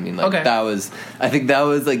 You know what I mean? Like I think that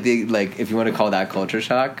was like the like if you want to call that culture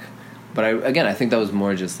shock. But I think that was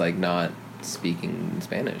more just like not speaking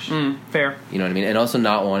Spanish. Fair. You know what I mean? And also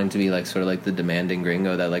not wanting to be like sort of like the demanding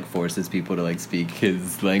gringo that like forces people to like speak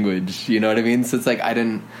his language. You know what I mean? So it's like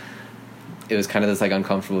it was kind of this like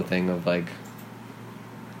uncomfortable thing of like,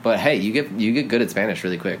 but hey, you get good at Spanish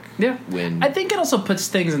really quick. Yeah. When I think it also puts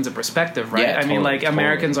things into perspective, right? Yeah, I mean, like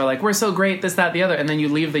Americans are like, we're so great, this, that, the other, and then you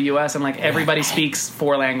leave the U.S. and like everybody speaks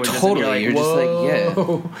 4 languages. Totally, and you're just like,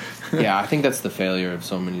 yeah. Yeah, I think that's the failure of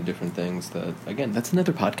so many different things. That again, that's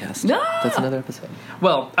another podcast. That's another episode.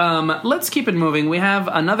 Well, let's keep it moving. We have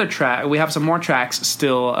another track. We have some more tracks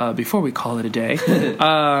still before we call it a day.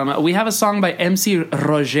 We have a song by MC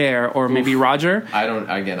Roger, or maybe Roger.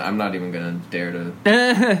 I'm not even gonna dare to.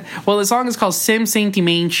 Well, the song is called Sem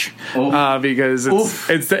Sentimente because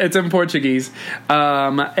it's in Portuguese.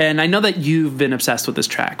 And I know that you've been obsessed with this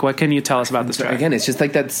track. What can you tell us about this track? Again, it's just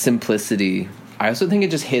like that simplicity. I also think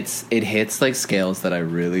it hits like scales that I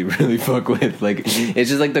really, really fuck with. Like, it's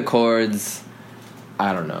just like the chords.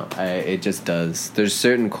 I don't know. It just does. There's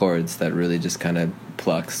certain chords that really just kind of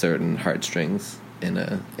pluck certain heartstrings in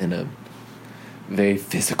a very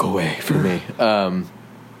physical way for me.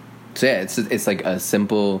 So yeah, it's like a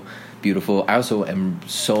simple, beautiful. I also am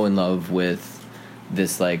so in love with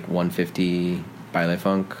this like 150 baile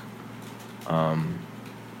funk.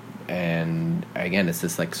 And again, it's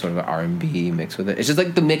this like sort of R&B mix with it. It's just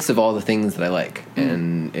like the mix of all the things that I like,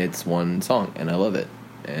 and it's one song, and I love it.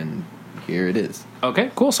 And here it is.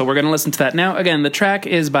 Okay, cool. So we're going to listen to that now. Again, the track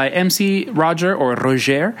is by MC Roger, or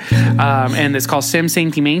Roger, and it's called Sem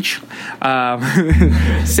Sentimente.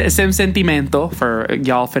 Sem Sentimento for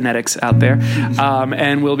y'all phonetics out there.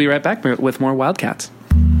 And we'll be right back with more Wildcats.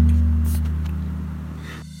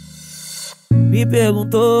 Me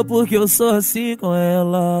perguntou por que eu sou assim com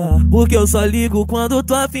ela, porque eu só ligo quando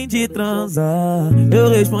tô a fim de transar. Eu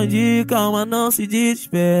respondi, calma, não se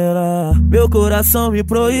desespera. Meu coração me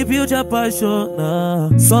proibiu de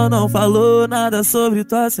apaixonar. Só não falou nada sobre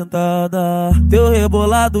tua sentada. Teu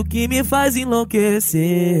rebolado que me faz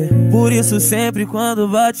enlouquecer. Por isso sempre quando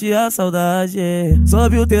bate a saudade,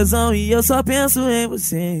 sobe o tesão e eu só penso em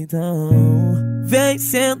você. Então vem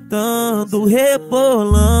sentando,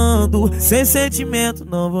 rebolando, sem sentimento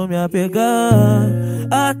não vou me apegar.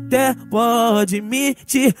 Até pode me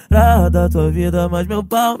tirar da tua vida, mas meu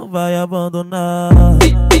pau não vai abandonar.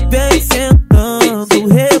 Vem sentando,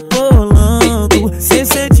 rebolando, sem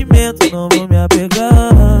sentimento não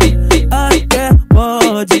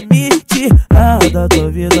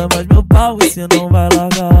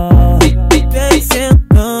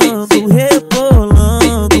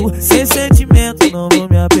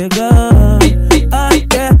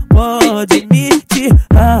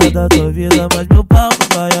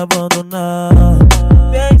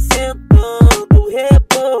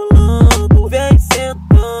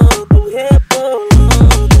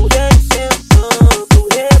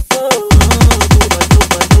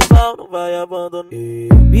vai abandonar.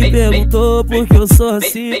 Me perguntou por que eu sou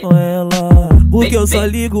assim com ela, porque eu só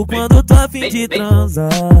ligo quando tô a fim de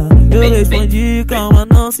transar. Eu respondi, calma,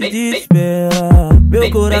 não se desespera.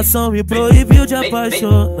 Meu coração me proibiu de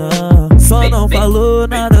apaixonar. Só não falou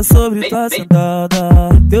nada sobre tua sentada,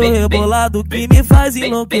 teu rebolado que me faz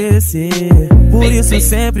enlouquecer. Por isso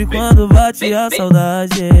sempre quando bate a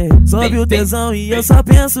saudade, sobe o tesão e eu só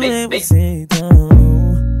penso em você. Então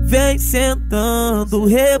vem sentando,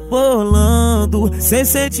 rebolando, sem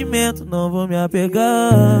sentimento não vou me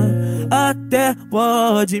apegar. Até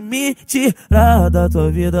pode me tirar da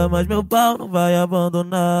tua vida, mas meu pau não vai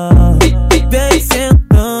abandonar. Vem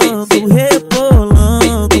sentando,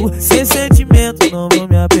 rebolando, sem sentimento não vou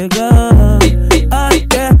me apegar.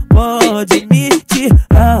 Até pode me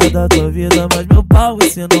tirar da tua vida, mas meu pau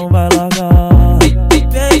você não vai largar.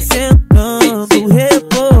 Vem sentando,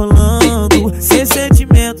 rebolando, sem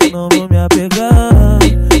sentimento não vou me apegar.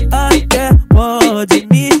 Até pode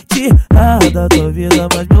me tirar da tua vida,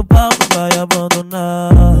 mas meu pau não vai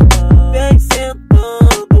abandonar. Vem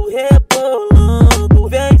sentando, rebolando,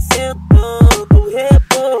 vem sentando,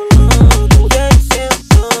 rebolando, vem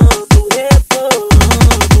sentando, rebolando,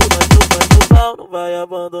 mas meu pau não vai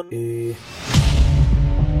abandonar.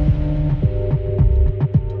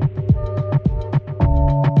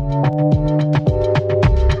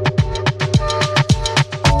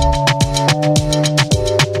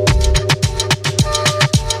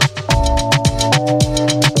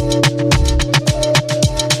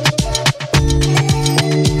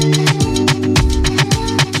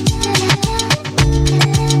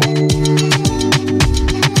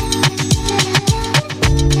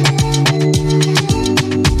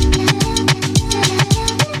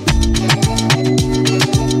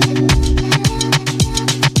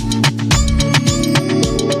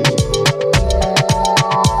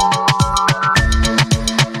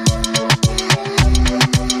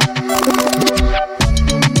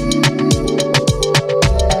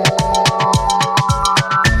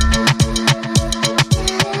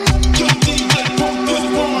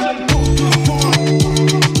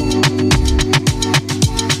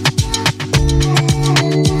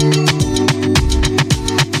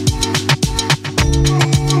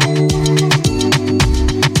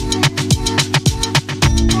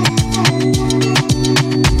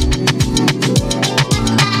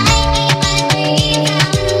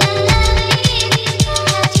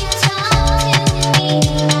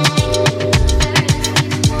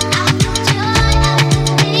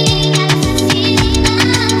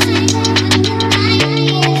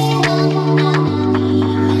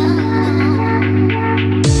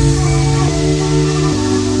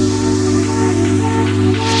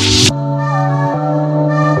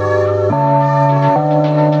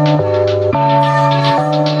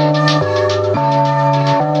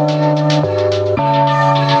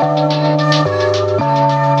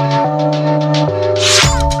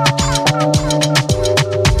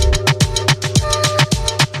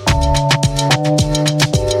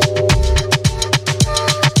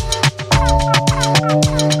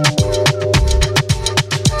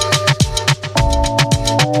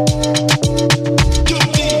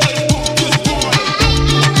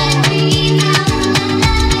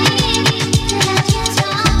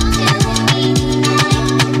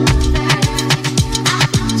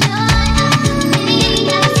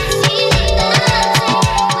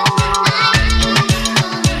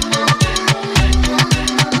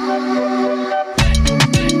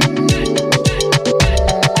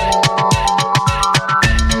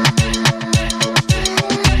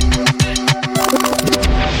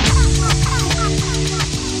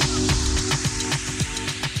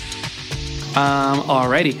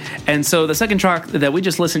 Alrighty. And so the second track that we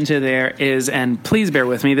just listened to there is, and please bear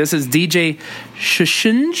with me, this is DJ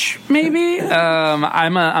Shushinj, maybe?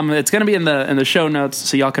 It's going to be in the show notes,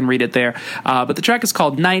 so y'all can read it there. But the track is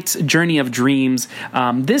called Night's Journey of Dreams.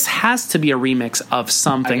 This has to be a remix of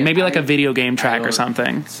something, maybe like a video game track or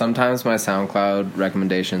something. Sometimes my SoundCloud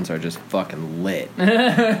recommendations are just fucking lit.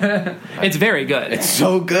 It's very good. It's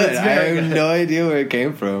so good. I have no idea where it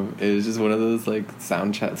came from. It was just one of those like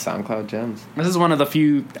SoundCloud gems. This is one of the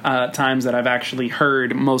few times that I've actually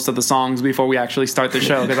heard most of the songs before we actually start the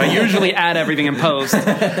show, because I usually add everything in post,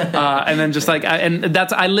 and then just like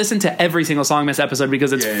I listen to every single song this episode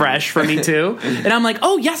because it's fresh for me too, and I'm like,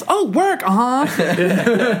 oh yes, oh work,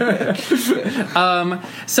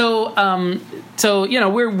 So you know,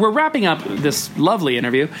 we're wrapping up this lovely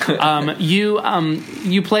interview.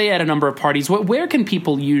 You play at a number of parties. Where can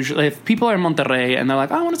people usually, if people are in Monterrey and they're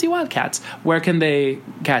like, oh, I want to see Wildcats, where can they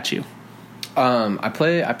catch you? I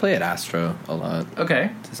play at Astro a lot.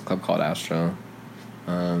 Okay. It's this club called Astro.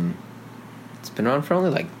 it's been around for only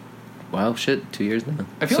like, well, shit, 2 years now.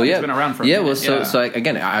 I feel like it's been around for a minute. Well, so like,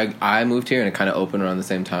 again, I moved here and it kind of opened around the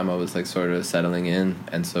same time. I was like sort of settling in,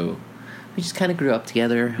 and so we just kind of grew up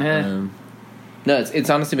together. Yeah. No, it's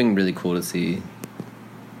honestly been really cool to see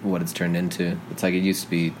what it's turned into. It's like it used to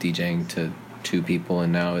be DJing to 2 people,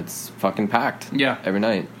 and now it's fucking packed. Yeah. Every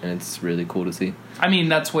night, and it's really cool to see. I mean,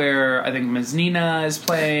 that's where I think Ms. Nina is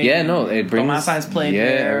playing. Yeah, no, it brings... Tomasa is playing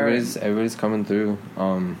there. Everybody's coming through.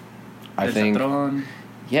 I think... Chatron.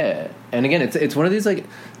 Yeah, and again, it's one of these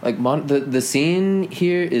the scene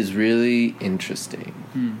here is really interesting.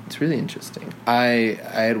 It's really interesting. I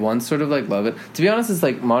had once sort of like love it. To be honest, it's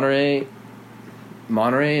like Monterey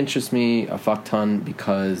interests me a fuck ton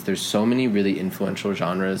because there's so many really influential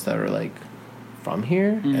genres that are like from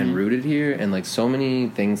here and rooted here, and like so many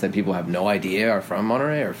things that people have no idea are from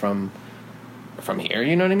Monterey or from here.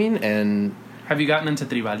 You know what I mean? And have you gotten into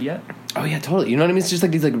tribal yet? Oh yeah, totally. You know what I mean? It's just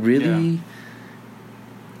like these like really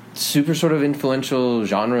super sort of influential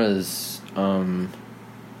genres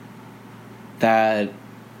that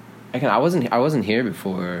again I wasn't here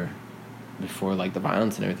before like the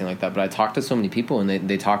violence and everything like that, but I talked to so many people, and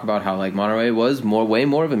they talk about how like Monterey was way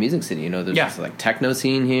more of a music city. You know, there's this like techno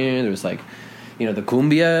scene here. There's like, you know, the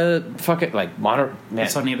cumbia fucking like Monterey, man.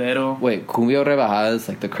 Sonidero. Wait, cumbia rebajadas,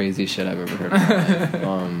 like the craziest shit I've ever heard in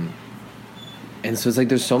my life. And so it's like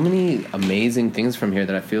there's so many amazing things from here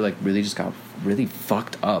that I feel like really just got really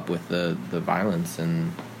fucked up with the violence,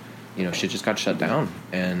 and you know, shit just got shut down.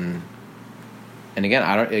 And again,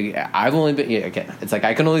 I've only been again. It's like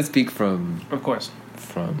I can only speak from, of course,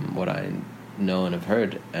 from what I know and have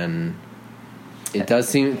heard, and it does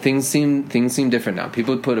seem things seem different now.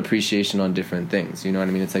 People put appreciation on different things. You know what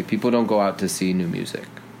I mean? It's like people don't go out to see new music.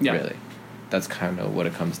 Yeah. Really, that's kind of what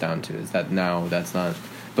it comes down to. Is that now that's not.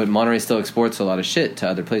 But Monterey still exports a lot of shit to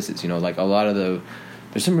other places. You know, like a lot of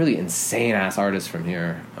there's some really insane ass artists from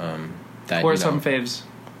here. Who are some faves?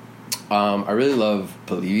 I really love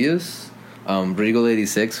Polybius. Regal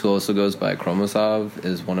 86, who also goes by Chromosov,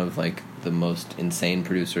 is one of like the most insane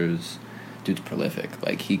producers. Dude's prolific.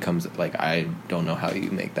 Like he comes like I don't know how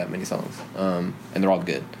you make that many songs. And they're all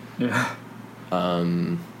good. Yeah.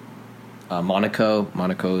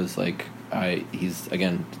 Monaco is like he's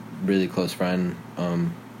again really close friend.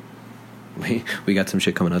 We got some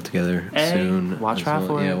shit coming up together soon. Watch out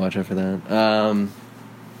for it. Yeah, watch out for that.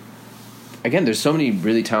 Again, there's so many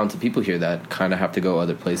really talented people here that kind of have to go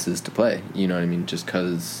other places to play. You know what I mean? Just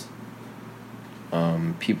because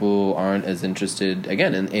people aren't as interested.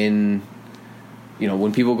 Again, in you know,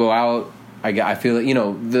 when people go out, I feel like, you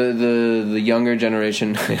know, the younger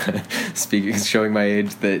generation, showing my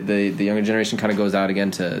age, the younger generation kind of goes out again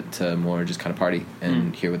to more just kind of party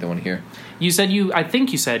and hear what they want to hear. I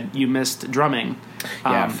think you said you missed drumming.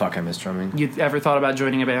 Yeah, I miss drumming. You ever thought about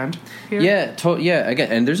joining a band here? Yeah,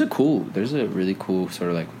 again, and there's a really cool sort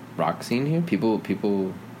of like rock scene here.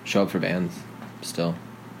 People show up for bands still.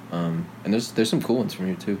 And there's some cool ones from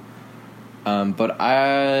here too. But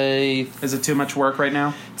is it too much work right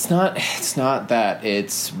now? It's not that.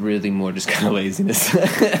 It's really more just kind of laziness.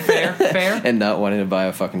 Fair. And not wanting to buy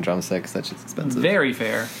a fucking drum set because that's just expensive. Very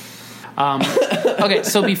fair. Okay,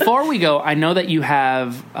 so before we go, I know that you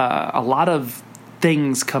have a lot of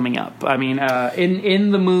things coming up. I mean,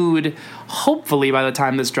 in the mood. Hopefully, by the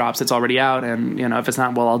time this drops, it's already out, and you know, if it's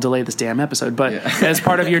not, well, I'll delay this damn episode. But as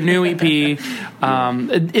part of your new EP,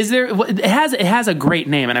 is there? It has a great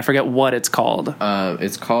name, and I forget what it's called.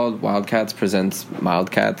 It's called Wildcats Presents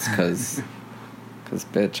Mildcats because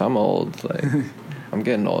bitch, I'm old. Like, I'm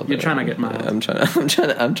getting old. You're trying to get mild. I'm trying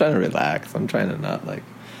to relax. I'm trying to not like.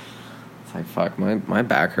 Like, fuck, my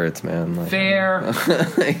back hurts, man. Like, fair.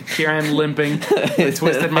 Here I am limping. I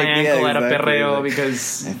twisted my ankle at a perreo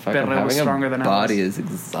because perreo was stronger than I was. Body is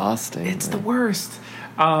exhausting. It's the worst.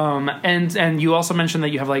 And you also mentioned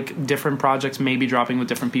that you have like different projects maybe dropping with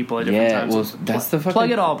different people at different times. Well, that's the fucking...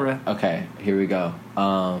 Plug it all, bro. Okay, here we go.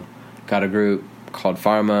 Got a group called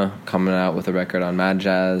Pharma coming out with a record on Mad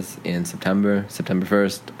Jazz in September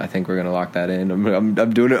 1st. I think we're gonna lock that in. I'm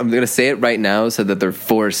doing it. I'm gonna say it right now so that they're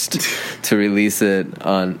forced to release it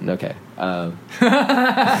on. Okay.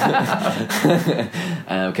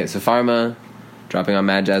 Okay. So Pharma dropping on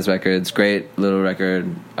Mad Jazz Records. Great little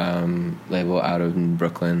record label out of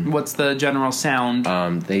Brooklyn. What's the general sound?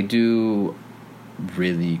 They do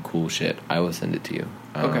really cool shit. I will send it to you.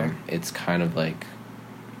 Okay. It's kind of like.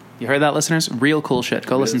 You heard that, listeners? Real cool shit.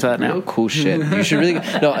 Go listen to that now. Real cool shit. You should really...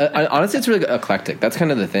 No, honestly, it's really eclectic. That's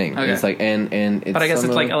kind of the thing. Okay. It's like, and it's... But I guess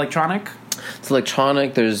it's like electronic? It's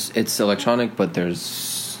electronic. It's electronic, but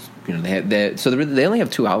there's... You know, they only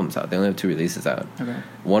have 2 albums out. They only have 2 releases out. Okay.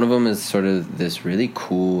 One of them is sort of this really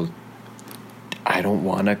cool I don't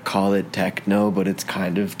want to call it techno, but it's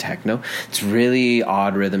kind of techno. It's really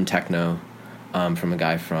odd rhythm techno from a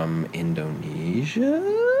guy from Indonesia.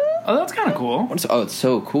 Oh, that's kind of cool. It's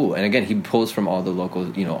so cool. And again, he pulls from all the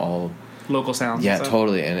local, all local sounds. Yeah, and stuff.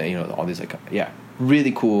 totally. And all these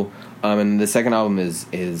really cool. And the second album is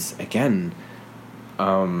again,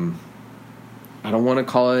 I don't want to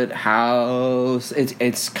call it house.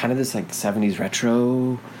 It's kind of this like 70s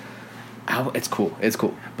retro. It's cool. It's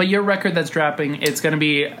cool. But your record that's dropping, it's going to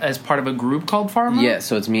be as part of a group called Pharma? Yeah,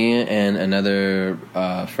 so it's me and another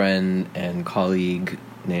friend and colleague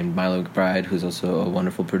named Milo McBride, who's also a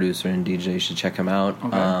wonderful producer and DJ. You should check him out.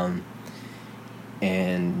 Okay.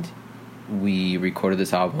 And we recorded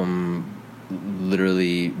this album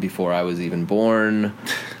literally before I was even born.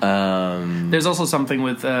 There's also something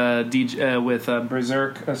with Berserk,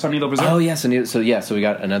 Sonido Berserk. Oh yeah, Sonido. So we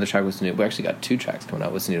got another track with Sonido. We actually got 2 tracks coming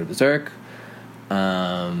out with Sonido Berserk,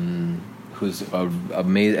 who's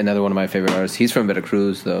another one of my favorite artists. He's from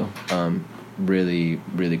Veracruz, though. Really,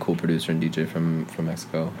 really cool producer and DJ from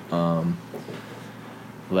Mexico.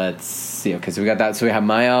 Let's see. Okay, so we got that. So we have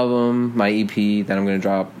my album, my EP that I'm going to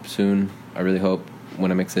drop soon. I really hope,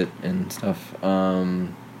 when I mix it and stuff.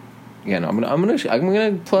 Yeah, no, I'm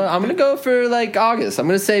gonna go for like August. I'm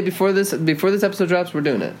gonna say before this episode drops, we're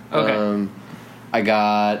doing it. Okay. I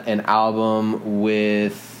got an album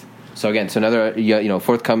with another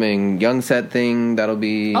forthcoming Young Set thing that'll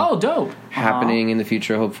be dope happening in the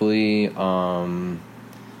future, hopefully.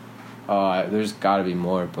 There's got to be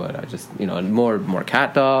more, but I just more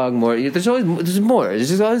Cat Dog, more. There's more. There's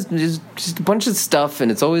just a bunch of stuff,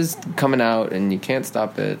 and it's always coming out, and you can't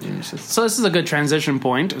stop it. And it's just... So this is a good transition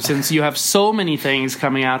point, since you have so many things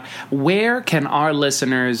coming out. Where can our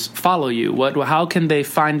listeners follow you? How can they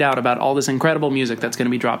find out about all this incredible music that's going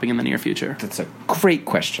to be dropping in the near future? That's a great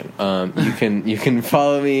question. You can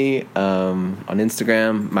follow me on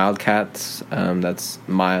Instagram, Mildcats. That's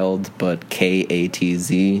mild, but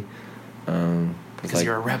KATZ. Because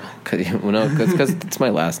you're a rebel. Because it's my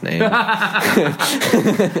last name. Have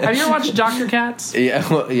you ever watched Dr. Katz? Yeah,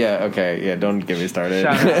 okay. Yeah, don't get me started.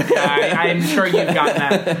 Shut up. I'm sure you've gotten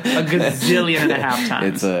that a gazillion and a half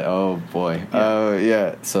times. It's oh boy.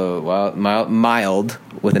 Yeah. So mild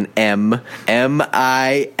with an M,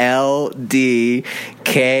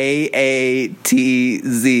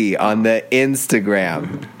 MILDKATZ on the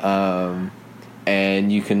Instagram.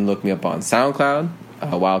 And you can look me up on SoundCloud.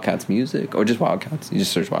 Wildcats Music, or just Wildcats. You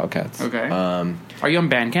just search Wildcats. Okay. Are you on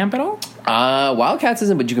Bandcamp at all? Wildcats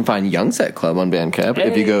isn't, but you can find Young Set Club on Bandcamp. Hey.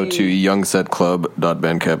 If you go to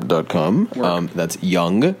youngsetclub.bandcamp.com, that's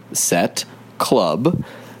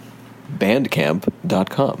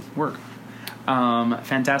youngsetclub.bandcamp.com. Work.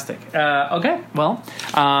 Fantastic. Okay, well,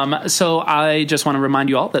 so I just want to remind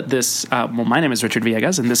you all that this, my name is Richard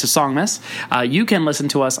Villegas, and this is Song Mess. You can listen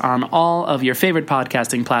to us on all of your favorite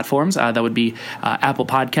podcasting platforms. That would be Apple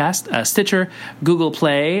Podcast, Stitcher, Google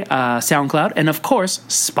Play, SoundCloud, and of course,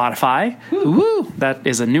 Spotify. Woo! That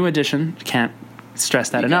is a new addition. Can't stress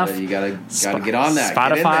that enough. You gotta get on that.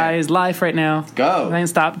 Spotify is live right now. Let's go.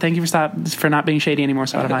 Thank you for not being shady anymore,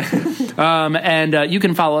 Spotify. And you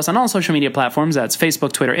can follow us on all social media platforms. That's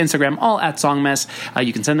Facebook, Twitter, Instagram, all at Songmess.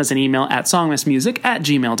 You can send us an email at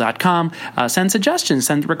songmessmusic@gmail.com. Send suggestions,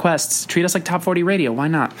 send requests. Treat us like Top 40 Radio. Why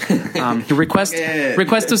not? Request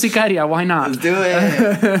to Sicaria. Why not? Let's do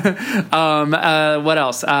it. What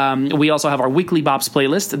else? We also have our weekly Bops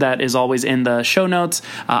playlist that is always in the show notes.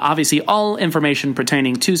 Obviously, all information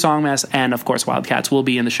pertaining to Songmess and, of course, Wildcats will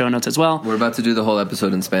be in the show notes as well. We're about to do the whole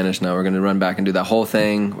episode in Spanish now. We're going to run back and do that whole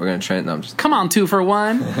thing. We're going to train. No, I'm just... Come on, 2 for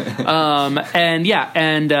 1. I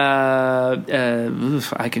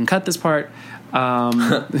can cut this part.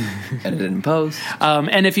 Edit in post.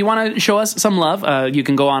 And if you want to show us some love, you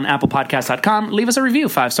can go on applepodcast.com, leave us a review,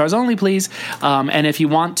 5 stars only, please. And if you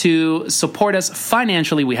want to support us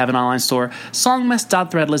financially, we have an online store,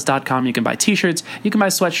 songmess.threadless.com. You can buy t-shirts, you can buy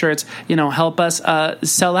sweatshirts, help us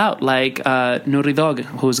sell out like Nuri Dog,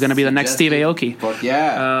 who's going to be the next Steve Aoki. Fuck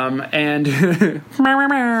yeah. And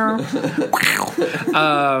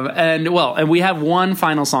we have one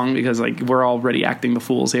final song because we're already acting the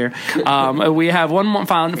fools here. We have one more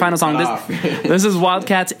final song. This is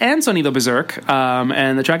Wildcats and Sonido Berserk,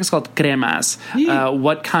 and the track is called Cremas.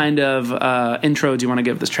 What kind of intro do you want to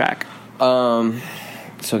give this track? So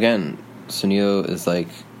again, Sonido is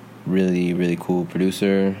really, really cool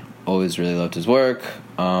producer. Always really loved his work.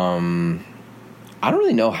 I don't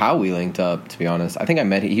really know how we linked up, to be honest. I think I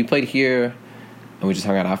met him. He played here, and we just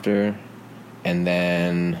hung out after. And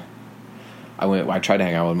then I tried to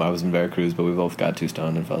hang out with him. I was in Veracruz, but we both got too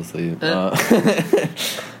stoned and fell asleep.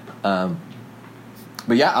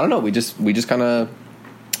 But yeah, I don't know. We just kind of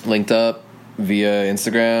linked up via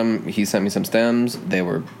Instagram. He sent me some stems. They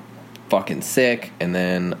were fucking sick, and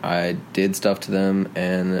then I did stuff to them,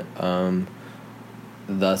 and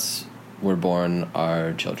thus were born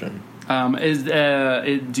our children. Is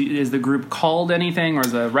the group called anything, or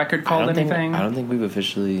is the record called anything? I don't think we've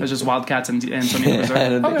officially. It's just Wildcats and Sonny Berserk. I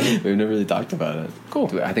don't think we've never really talked about it.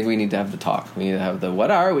 Cool. I think we need to have the talk. We need to have the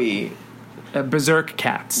what are we? Berserk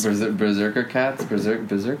Cats. Berserker cats. Berserk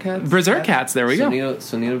cats. Berserk Cats. There we go.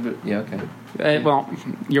 Sonito. Yeah. Okay. Well,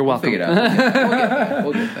 you're welcome. We'll figure it out.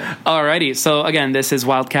 We'll get there. Alrighty, so again, this is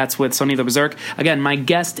Wildcats with Sonido Berserk. Again, my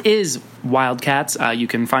guest is Wildcats. You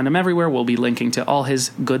can find him everywhere. We'll be linking to all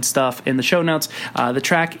his good stuff in the show notes. The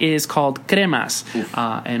track is called Cremas,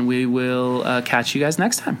 and we will catch you guys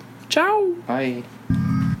next time. Ciao. Bye.